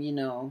saying,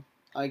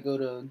 I go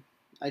to,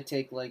 I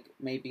take like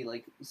maybe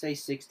like say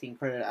 16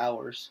 credit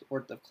hours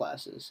worth of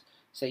classes.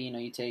 Say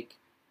you take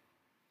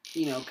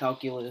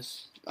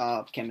calculus,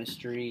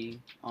 chemistry,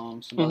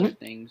 some other Mm-hmm.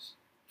 things,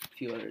 a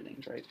few other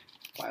things, right?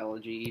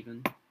 Biology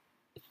even,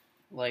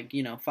 like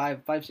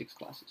five, 6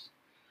 classes.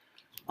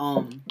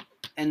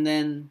 And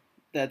then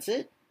that's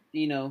it.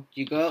 You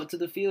go out to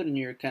the field and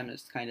you're a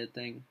chemist kind of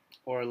thing,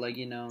 or like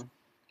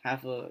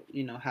half a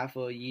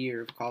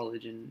year of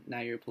college and now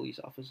you're a police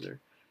officer.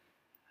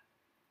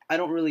 I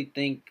don't really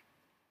think,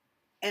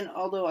 and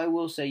although I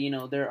will say,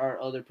 there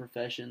are other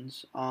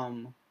professions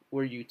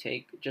where you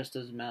take just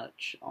as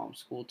much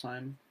school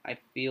time. I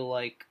feel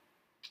like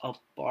a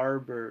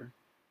barber,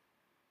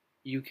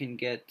 you can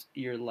get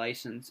your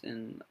license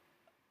in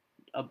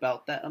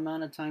about that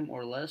amount of time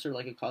or less, or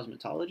like a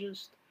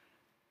cosmetologist.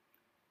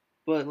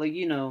 But like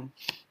the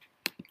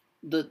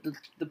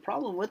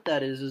problem with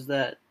that is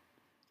that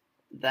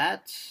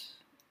that's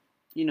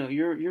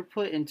you're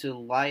put into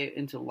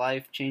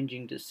life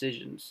changing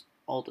decisions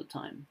all the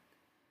time,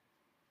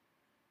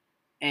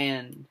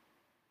 and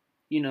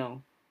you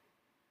know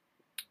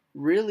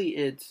really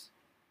it's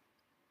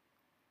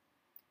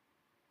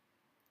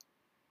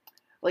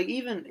like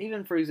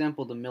even for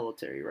example the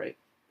military, right?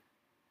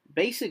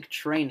 Basic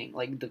training,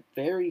 like the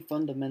very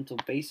fundamental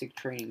basic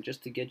training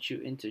just to get you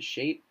into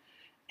shape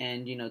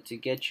and to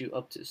get you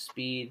up to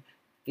speed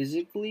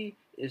physically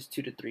is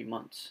 2 to 3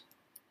 months,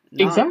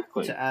 not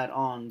Exactly. to add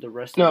on the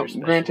rest of Now,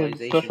 your granted,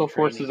 specialization special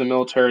forces training. and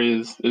military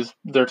is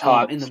they're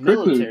taught In the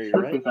strictly military,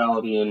 strict right?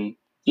 lethality,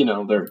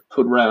 and they're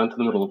put right into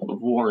the middle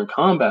of war and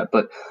combat.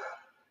 But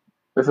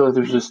I feel like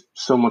there's just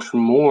so much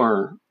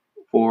more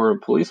for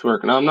police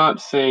work. And I'm not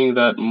saying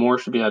that more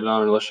should be added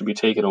on or less should be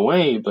taken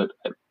away, but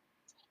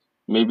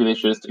maybe they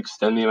should just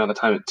extend the amount of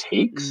time it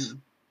takes Mm-hmm.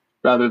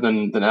 rather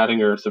than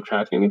adding or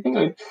subtracting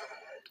anything.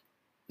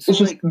 So It's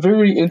just like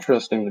very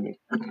interesting to me.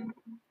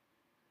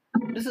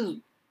 this is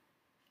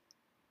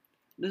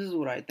this is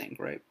what I think,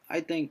 right?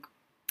 I think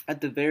at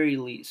the very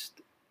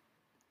least,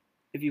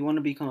 if you want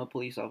to become a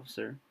police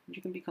officer,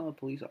 you can become a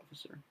police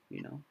officer.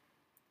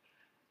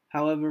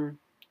 However,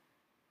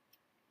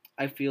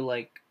 I feel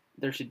like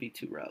there should be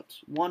two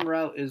routes. One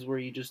route is where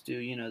you just do,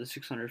 the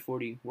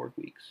 640 work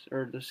weeks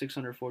or the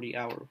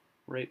 640-hour,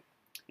 right?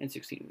 In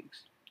 16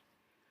 weeks.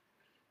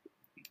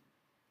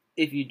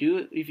 If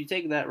you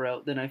take that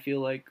route, then I feel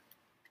like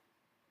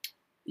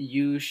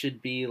you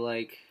should be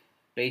like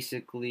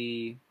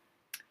basically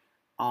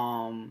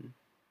um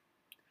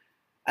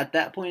at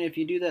that point, if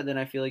you do that, then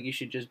I feel like you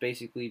should just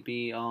basically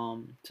be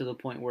to the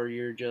point where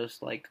you're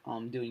just like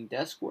doing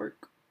desk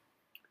work,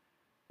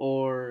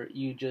 or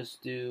you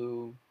just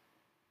do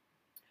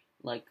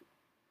like,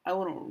 I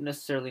wouldn't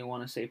necessarily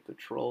want to say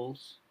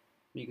patrols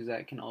because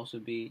that can also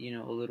be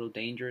a little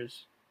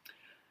dangerous.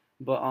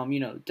 But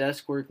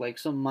desk work, like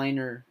some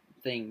minor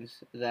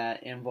things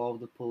that involve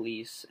the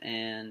police,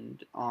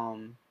 and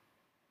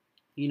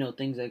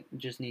things that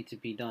just need to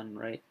be done,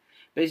 right?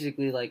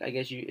 Basically, like, I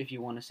guess if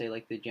you want to say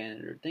like the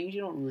janitor, things you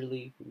don't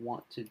really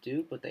want to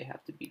do but they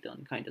have to be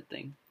done, kind of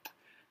thing.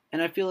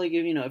 And I feel like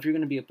if you're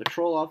gonna be a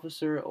patrol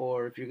officer,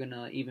 or if you're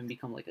gonna even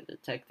become like a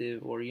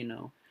detective, or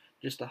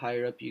just the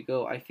higher up you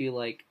go, I feel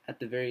like at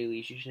the very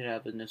least you should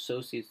have an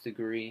associate's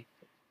degree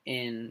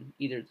in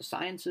either the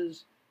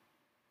sciences,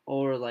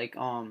 or like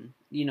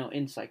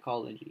in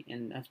psychology,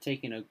 and have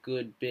taken a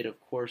good bit of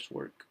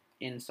coursework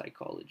in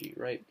psychology,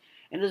 right?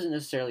 And it doesn't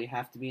necessarily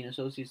have to be an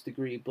associate's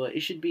degree, but it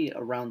should be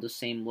around the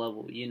same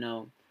level,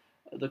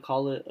 the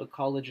college a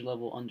college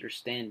level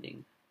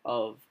understanding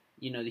of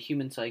the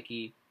human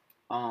psyche,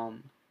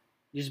 um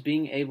just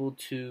being able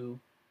to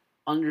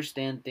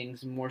understand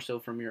things more so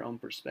from your own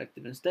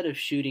perspective. Instead of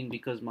shooting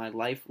because my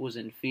life was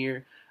in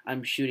fear,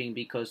 I'm shooting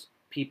because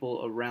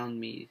people around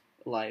me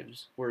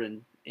lives were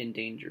in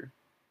danger.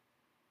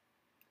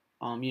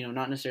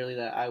 Not necessarily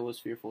that I was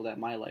fearful that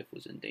my life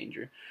was in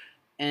danger.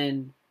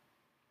 And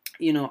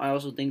I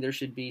also think there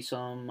should be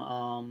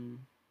some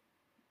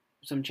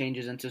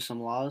changes into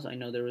some laws. I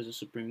know there was a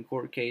Supreme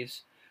Court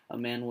case. A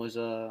man was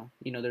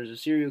there's a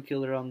serial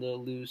killer on the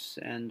loose,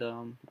 and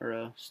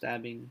or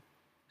stabbing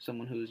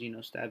someone who's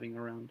stabbing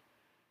around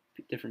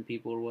different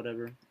people or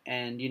whatever.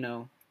 And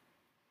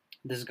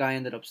this guy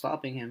ended up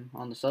stopping him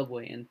on the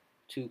subway, and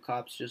two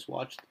cops just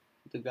watched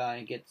the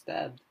guy get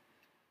stabbed.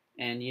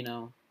 And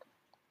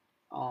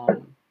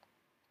um,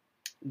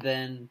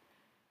 then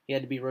he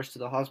had to be rushed to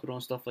the hospital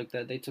and stuff like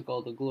that. They took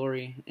all the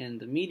glory in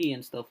the media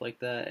and stuff like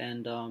that.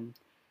 And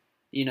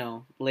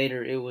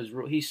later it was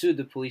he sued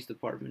the police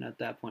department at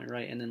that point,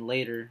 right? And then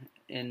later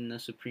in the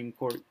Supreme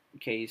Court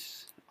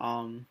case,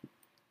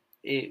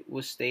 it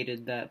was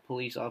stated that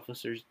police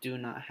officers do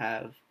not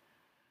have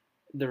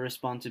the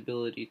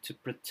responsibility to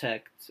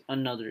protect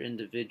another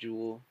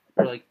individual,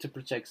 or like to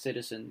protect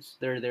citizens.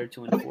 They're there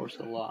to enforce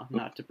the law,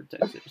 not to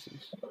protect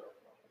citizens.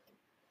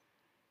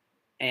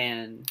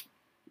 And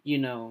you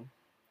know,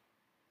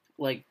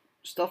 like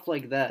stuff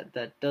like that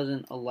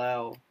doesn't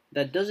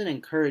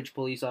encourage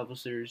police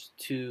officers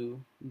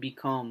to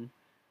become,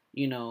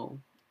 you know,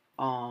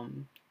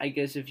 I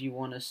guess if you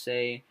want to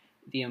say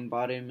the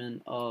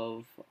embodiment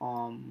of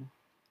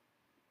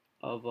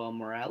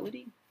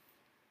morality,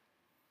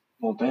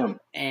 Well, damn.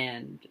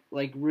 and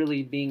like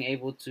really being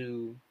able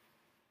to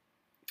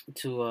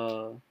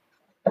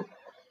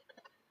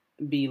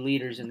be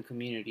leaders in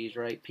communities,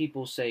 right?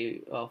 People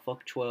say,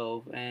 fuck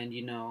 12, and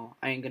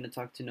I ain't gonna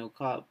talk to no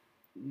cop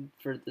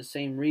for the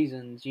same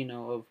reasons,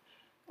 of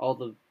all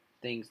the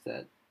things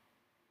that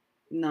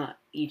not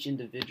each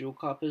individual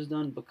cop has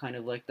done, but kind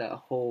of like that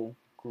whole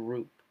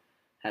group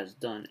has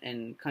done.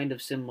 And kind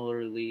of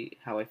similarly,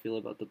 how I feel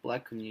about the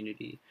black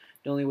community.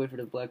 The only way for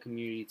the black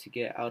community to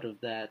get out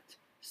of that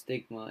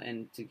stigma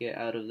and to get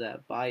out of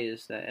that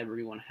bias that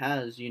everyone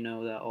has,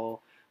 that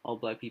all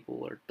black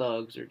people are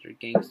thugs or they're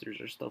gangsters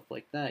or stuff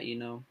like that,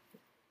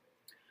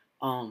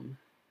 um,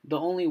 the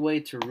only way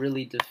to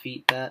really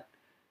defeat that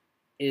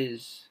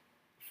is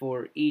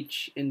for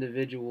each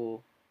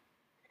individual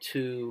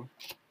to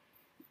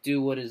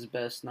do what is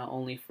best, not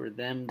only for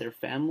them, their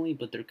family,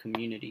 but their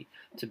community,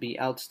 to be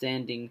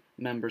outstanding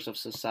members of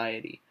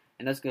society.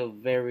 And that's a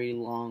very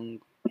long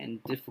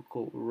and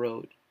difficult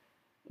road,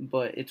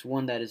 but it's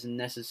one that is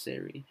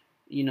necessary.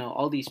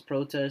 All these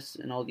protests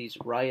and all these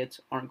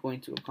riots aren't going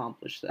to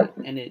accomplish that.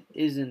 And it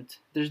isn't,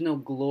 there's no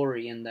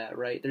glory in that,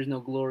 right? There's no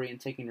glory in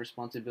taking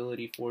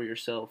responsibility for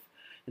yourself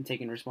and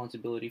taking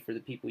responsibility for the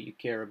people you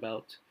care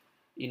about.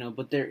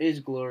 But there is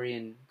glory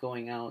in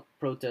going out,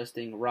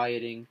 protesting,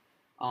 rioting,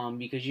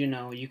 because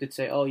you could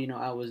say, oh,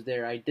 I was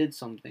there, I did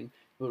something,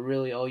 but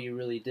really all you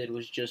really did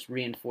was just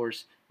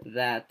reinforce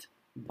that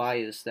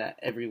bias that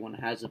everyone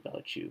has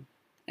about you.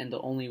 And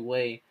the only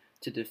way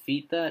to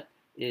defeat that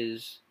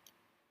is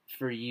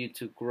for you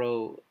to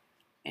grow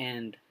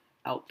and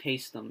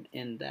outpace them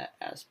in that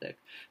aspect.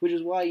 Which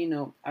is why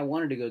I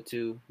wanted to go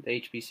to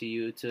the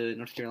HBCU, to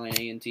North Carolina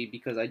A&T,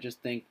 because I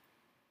just think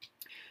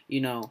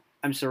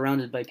I'm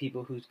surrounded by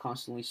people who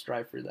constantly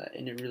strive for that,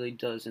 and it really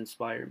does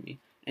inspire me.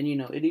 And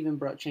it even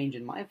brought change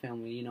in my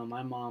family.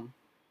 My mom,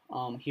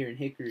 here in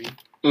Hickory,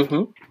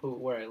 Mm-hmm.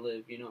 where I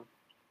live,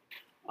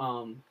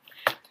 um,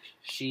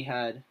 she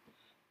had,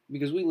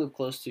 because we live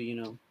close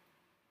to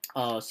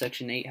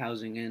Section 8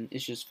 housing, and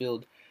it's just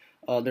filled.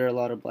 There are a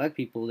lot of black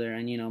people there,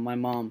 and my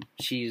mom,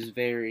 she's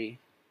very,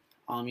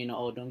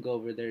 oh, don't go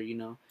over there,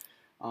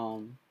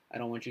 I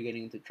don't want you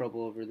getting into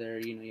trouble over there.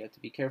 You have to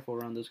be careful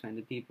around those kind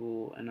of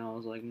people. And I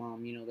was like,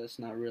 Mom, that's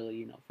not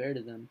really, fair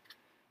to them.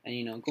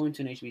 And going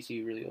to an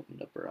HBCU really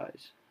opened up her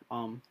eyes.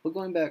 But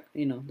going back,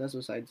 that's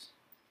besides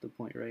the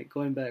point, right?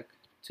 Going back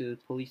to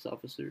police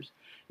officers,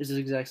 it's the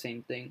exact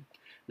same thing.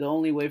 The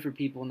only way for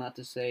people not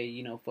to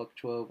say, fuck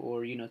 12,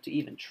 or to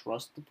even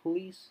trust the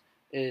police,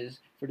 is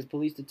for the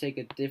police to take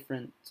a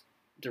different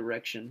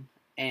direction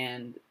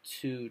and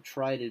to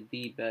try to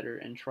be better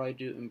and try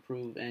to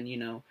improve and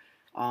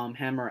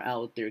hammer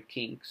out their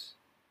kinks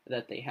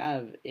that they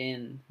have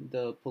in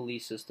the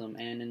police system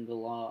and in the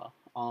law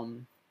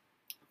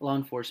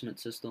enforcement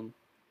system,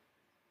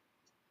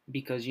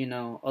 because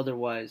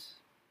otherwise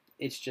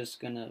it's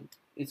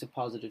a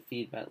positive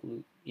feedback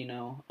loop.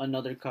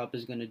 Another cop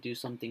is gonna do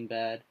something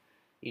bad,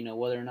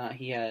 whether or not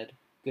he had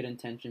good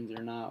intentions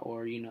or not,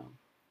 or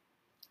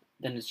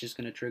then it's just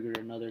gonna trigger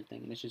another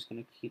thing, and it's just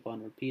gonna keep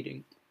on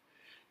repeating.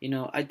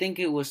 I think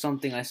it was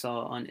something I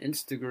saw on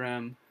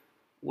Instagram,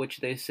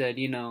 which they said,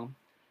 no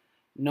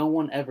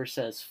one ever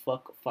says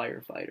fuck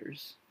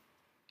firefighters,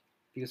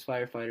 because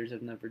firefighters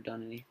have never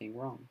done anything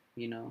wrong.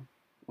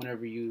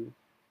 Whenever you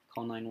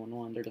call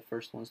 911, they're the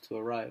first ones to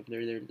arrive.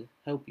 They're there to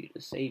help you,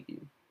 to save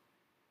you.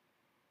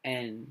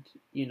 And,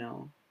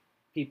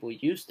 people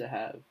used to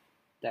have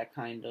that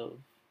kind of,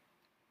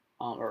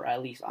 or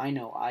at least I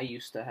know I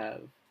used to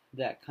have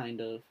that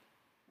kind of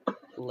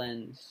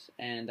lens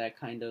and that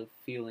kind of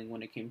feeling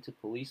when it came to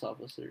police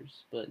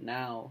officers, but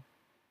now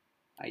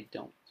I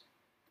don't.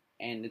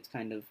 And it's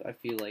kind of, I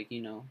feel like,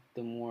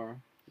 the more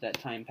that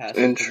time passes,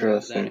 the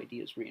more that Interesting.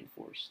 idea is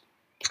reinforced.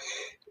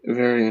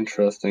 Very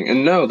interesting.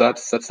 And no,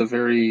 that's a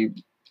very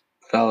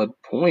valid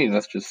point.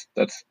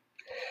 That's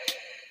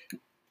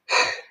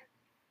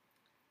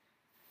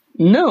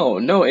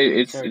no,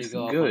 Sorry to it's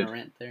go off on a good.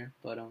 rant there,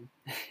 but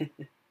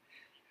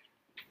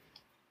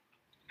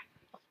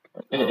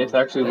It's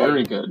actually but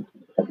very yeah, good.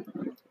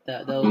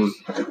 that Mm. was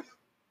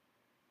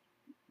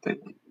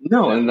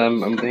No, that and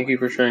was I'm thank my you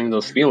for sharing feelings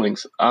those on it.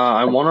 feelings.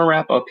 I want to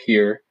wrap up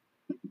here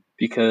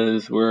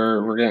because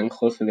we're getting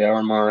close to the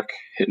hour mark,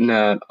 hitting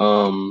at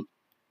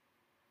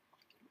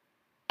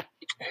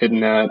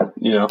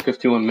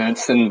 51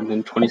 minutes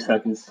and 20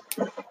 seconds.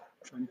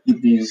 Trying to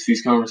keep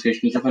these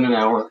conversations within an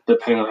hour,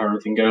 depending on how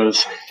everything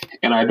goes.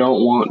 And I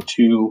don't want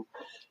to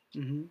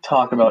Mm-hmm.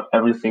 talk about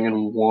everything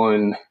in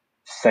one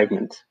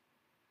segment.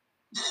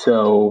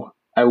 So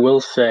I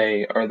will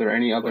say,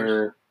 Of course.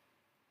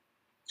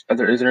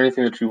 is there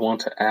anything that you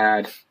want to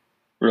add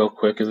real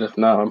quick? Because if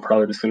not, I'm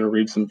probably just going to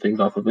read some things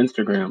off of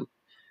Instagram.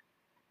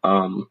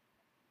 Um,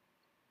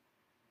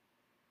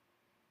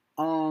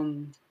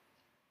 Um,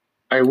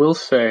 I will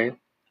say,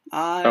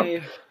 oh,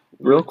 I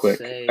real would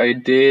quick, I say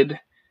did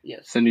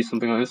yes. send you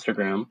something on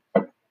Instagram,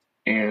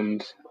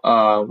 and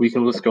we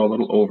can just go a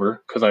little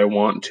over because I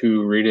want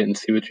to read it and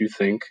see what you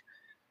think.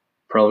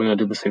 Probably gonna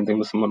do the same thing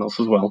with someone else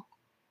as well.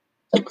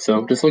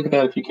 So just look at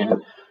that if you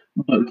can.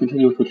 But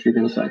continue with what you're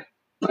gonna say.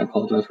 I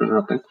apologize for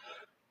interrupting.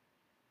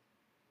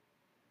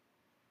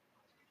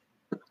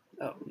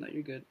 Oh no,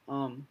 you're good.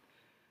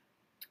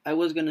 I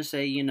was gonna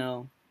say,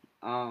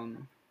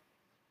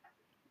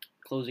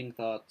 closing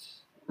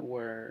thoughts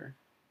were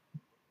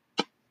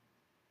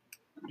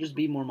just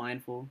be more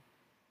mindful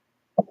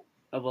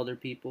of other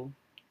people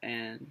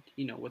and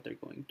what they're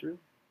going through.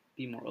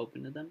 Be more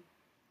open to them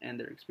and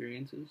their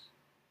experiences.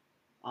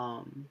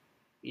 Um,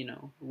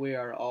 we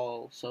are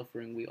all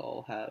suffering. We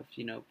all have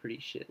pretty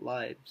shit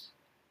lives,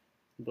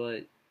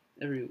 but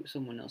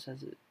someone else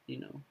has it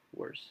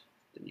worse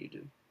than you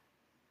do,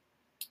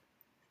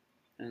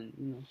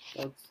 and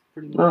that's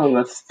pretty No, much all I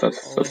that's a have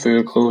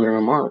good to say. closing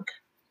remark.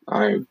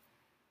 I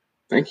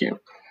thank you.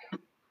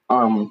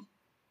 Um,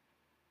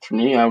 for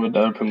me, I would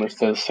pretty much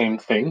say the same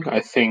thing.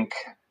 I think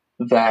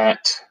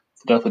that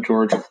the death of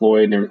George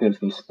Floyd and everything that's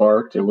been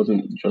sparked, it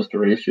wasn't just a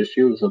race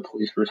issue; it was a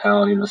police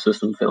brutality and a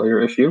system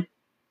failure issue.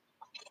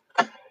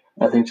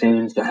 I think change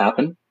needs to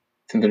happen.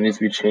 I think there needs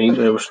to be change.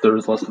 I wish there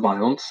was less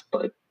violence,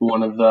 but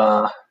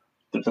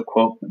there's a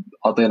quote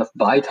oddly enough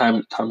by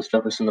Thomas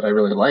Jefferson that I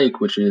really like,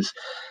 which is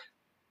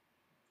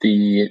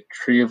the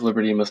tree of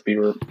liberty must be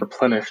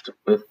replenished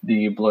with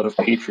the blood of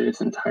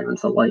patriots and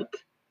tyrants alike.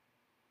 I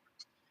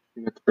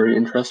think that's very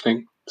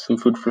interesting. Some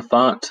food for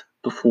thought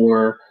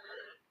before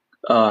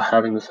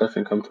having the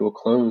session come to a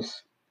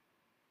close.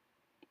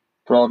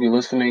 For all of you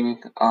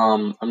listening,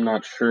 I'm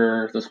not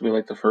sure if this will be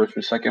like the first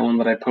or second one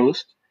that I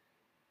post,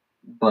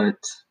 but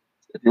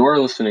if you are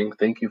listening,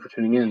 thank you for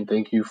tuning in.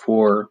 Thank you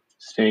for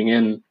staying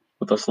in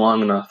with us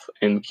long enough.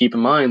 And keep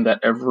in mind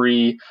that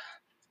every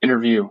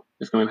interview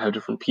is going to have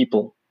different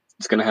people.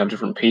 It's going to have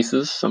different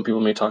paces. Some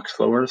people may talk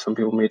slower. Some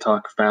people may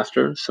talk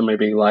faster. Some may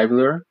be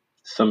livelier.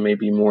 Some may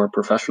be more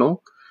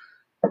professional.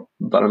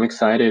 But I'm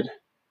excited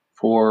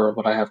for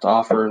what I have to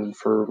offer and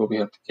for what we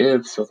have to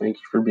give. So thank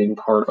you for being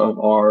part of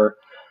our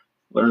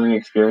learning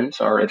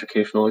experience, our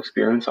educational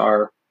experience,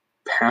 our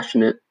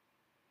passionate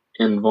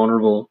and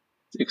vulnerable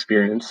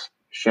experience,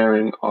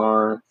 sharing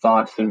our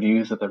thoughts and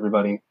views with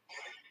everybody.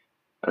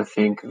 I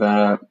think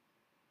that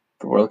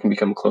the world can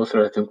become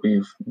closer. I think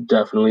we've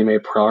definitely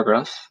made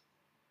progress.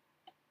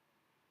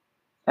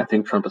 I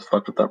think Trump has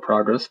fucked with that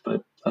progress,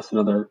 but that's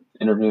another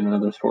interview and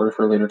another story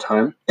for a later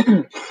time.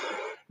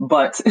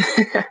 but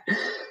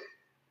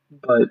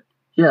but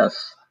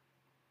yes,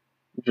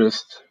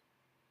 just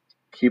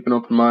keep an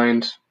open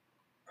mind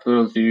for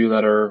those of you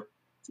that are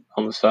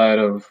on the side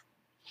of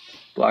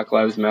Black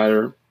Lives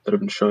Matter, that have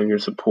been showing your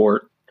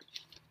support,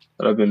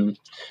 that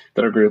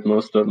agree with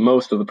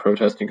most of the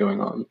protesting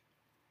going on.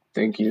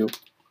 Thank you.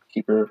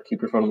 Keep your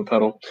foot on the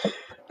pedal.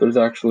 There's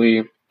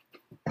actually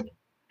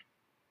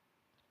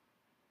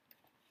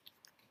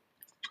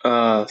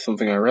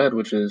something I read,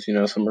 which is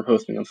some are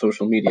posting on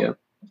social media.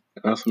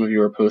 Some of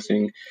you are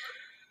protesting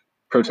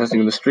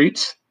in the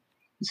streets.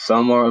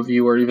 Some of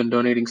you are even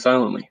donating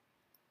silently.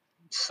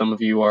 Some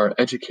of you are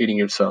educating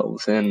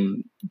yourselves,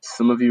 and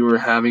some of you are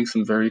having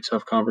some very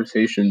tough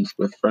conversations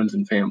with friends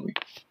and family.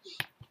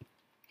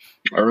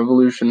 Our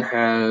revolution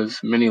has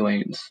many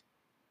lanes.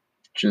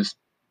 Just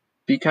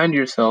be kind to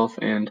yourself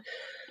and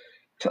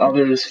to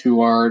others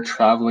who are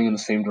traveling in the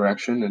same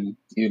direction. And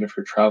even if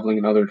you're traveling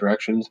in other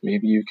directions,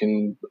 maybe you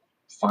can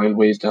find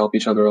ways to help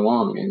each other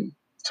along and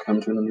to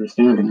come to an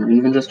understanding, or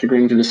even just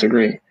agreeing to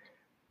disagree.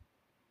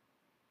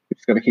 We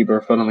just got to keep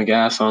our foot on the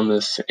gas on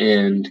this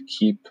and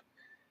keep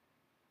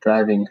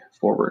driving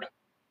forward.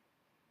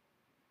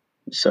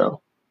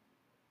 So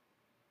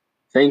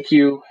Thank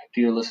you,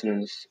 dear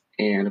listeners.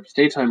 And if it's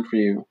daytime for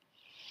you,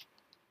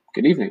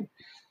 good evening.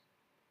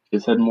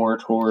 Just head more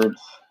towards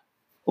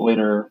the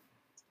later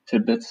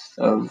tidbits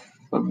of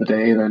the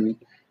day, then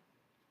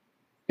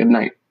good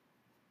night.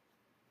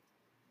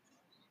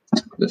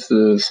 This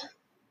is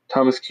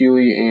Thomas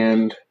Keeley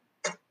and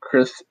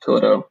Chris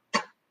Pilato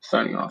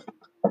signing off.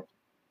 All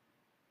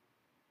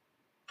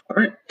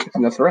right,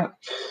 and that's a wrap.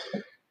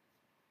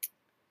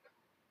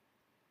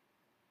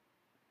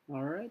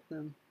 All right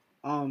then.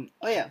 Oh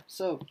yeah.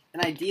 So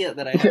an idea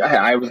that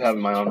I I was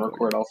having my own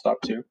record. I'll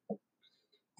stop too.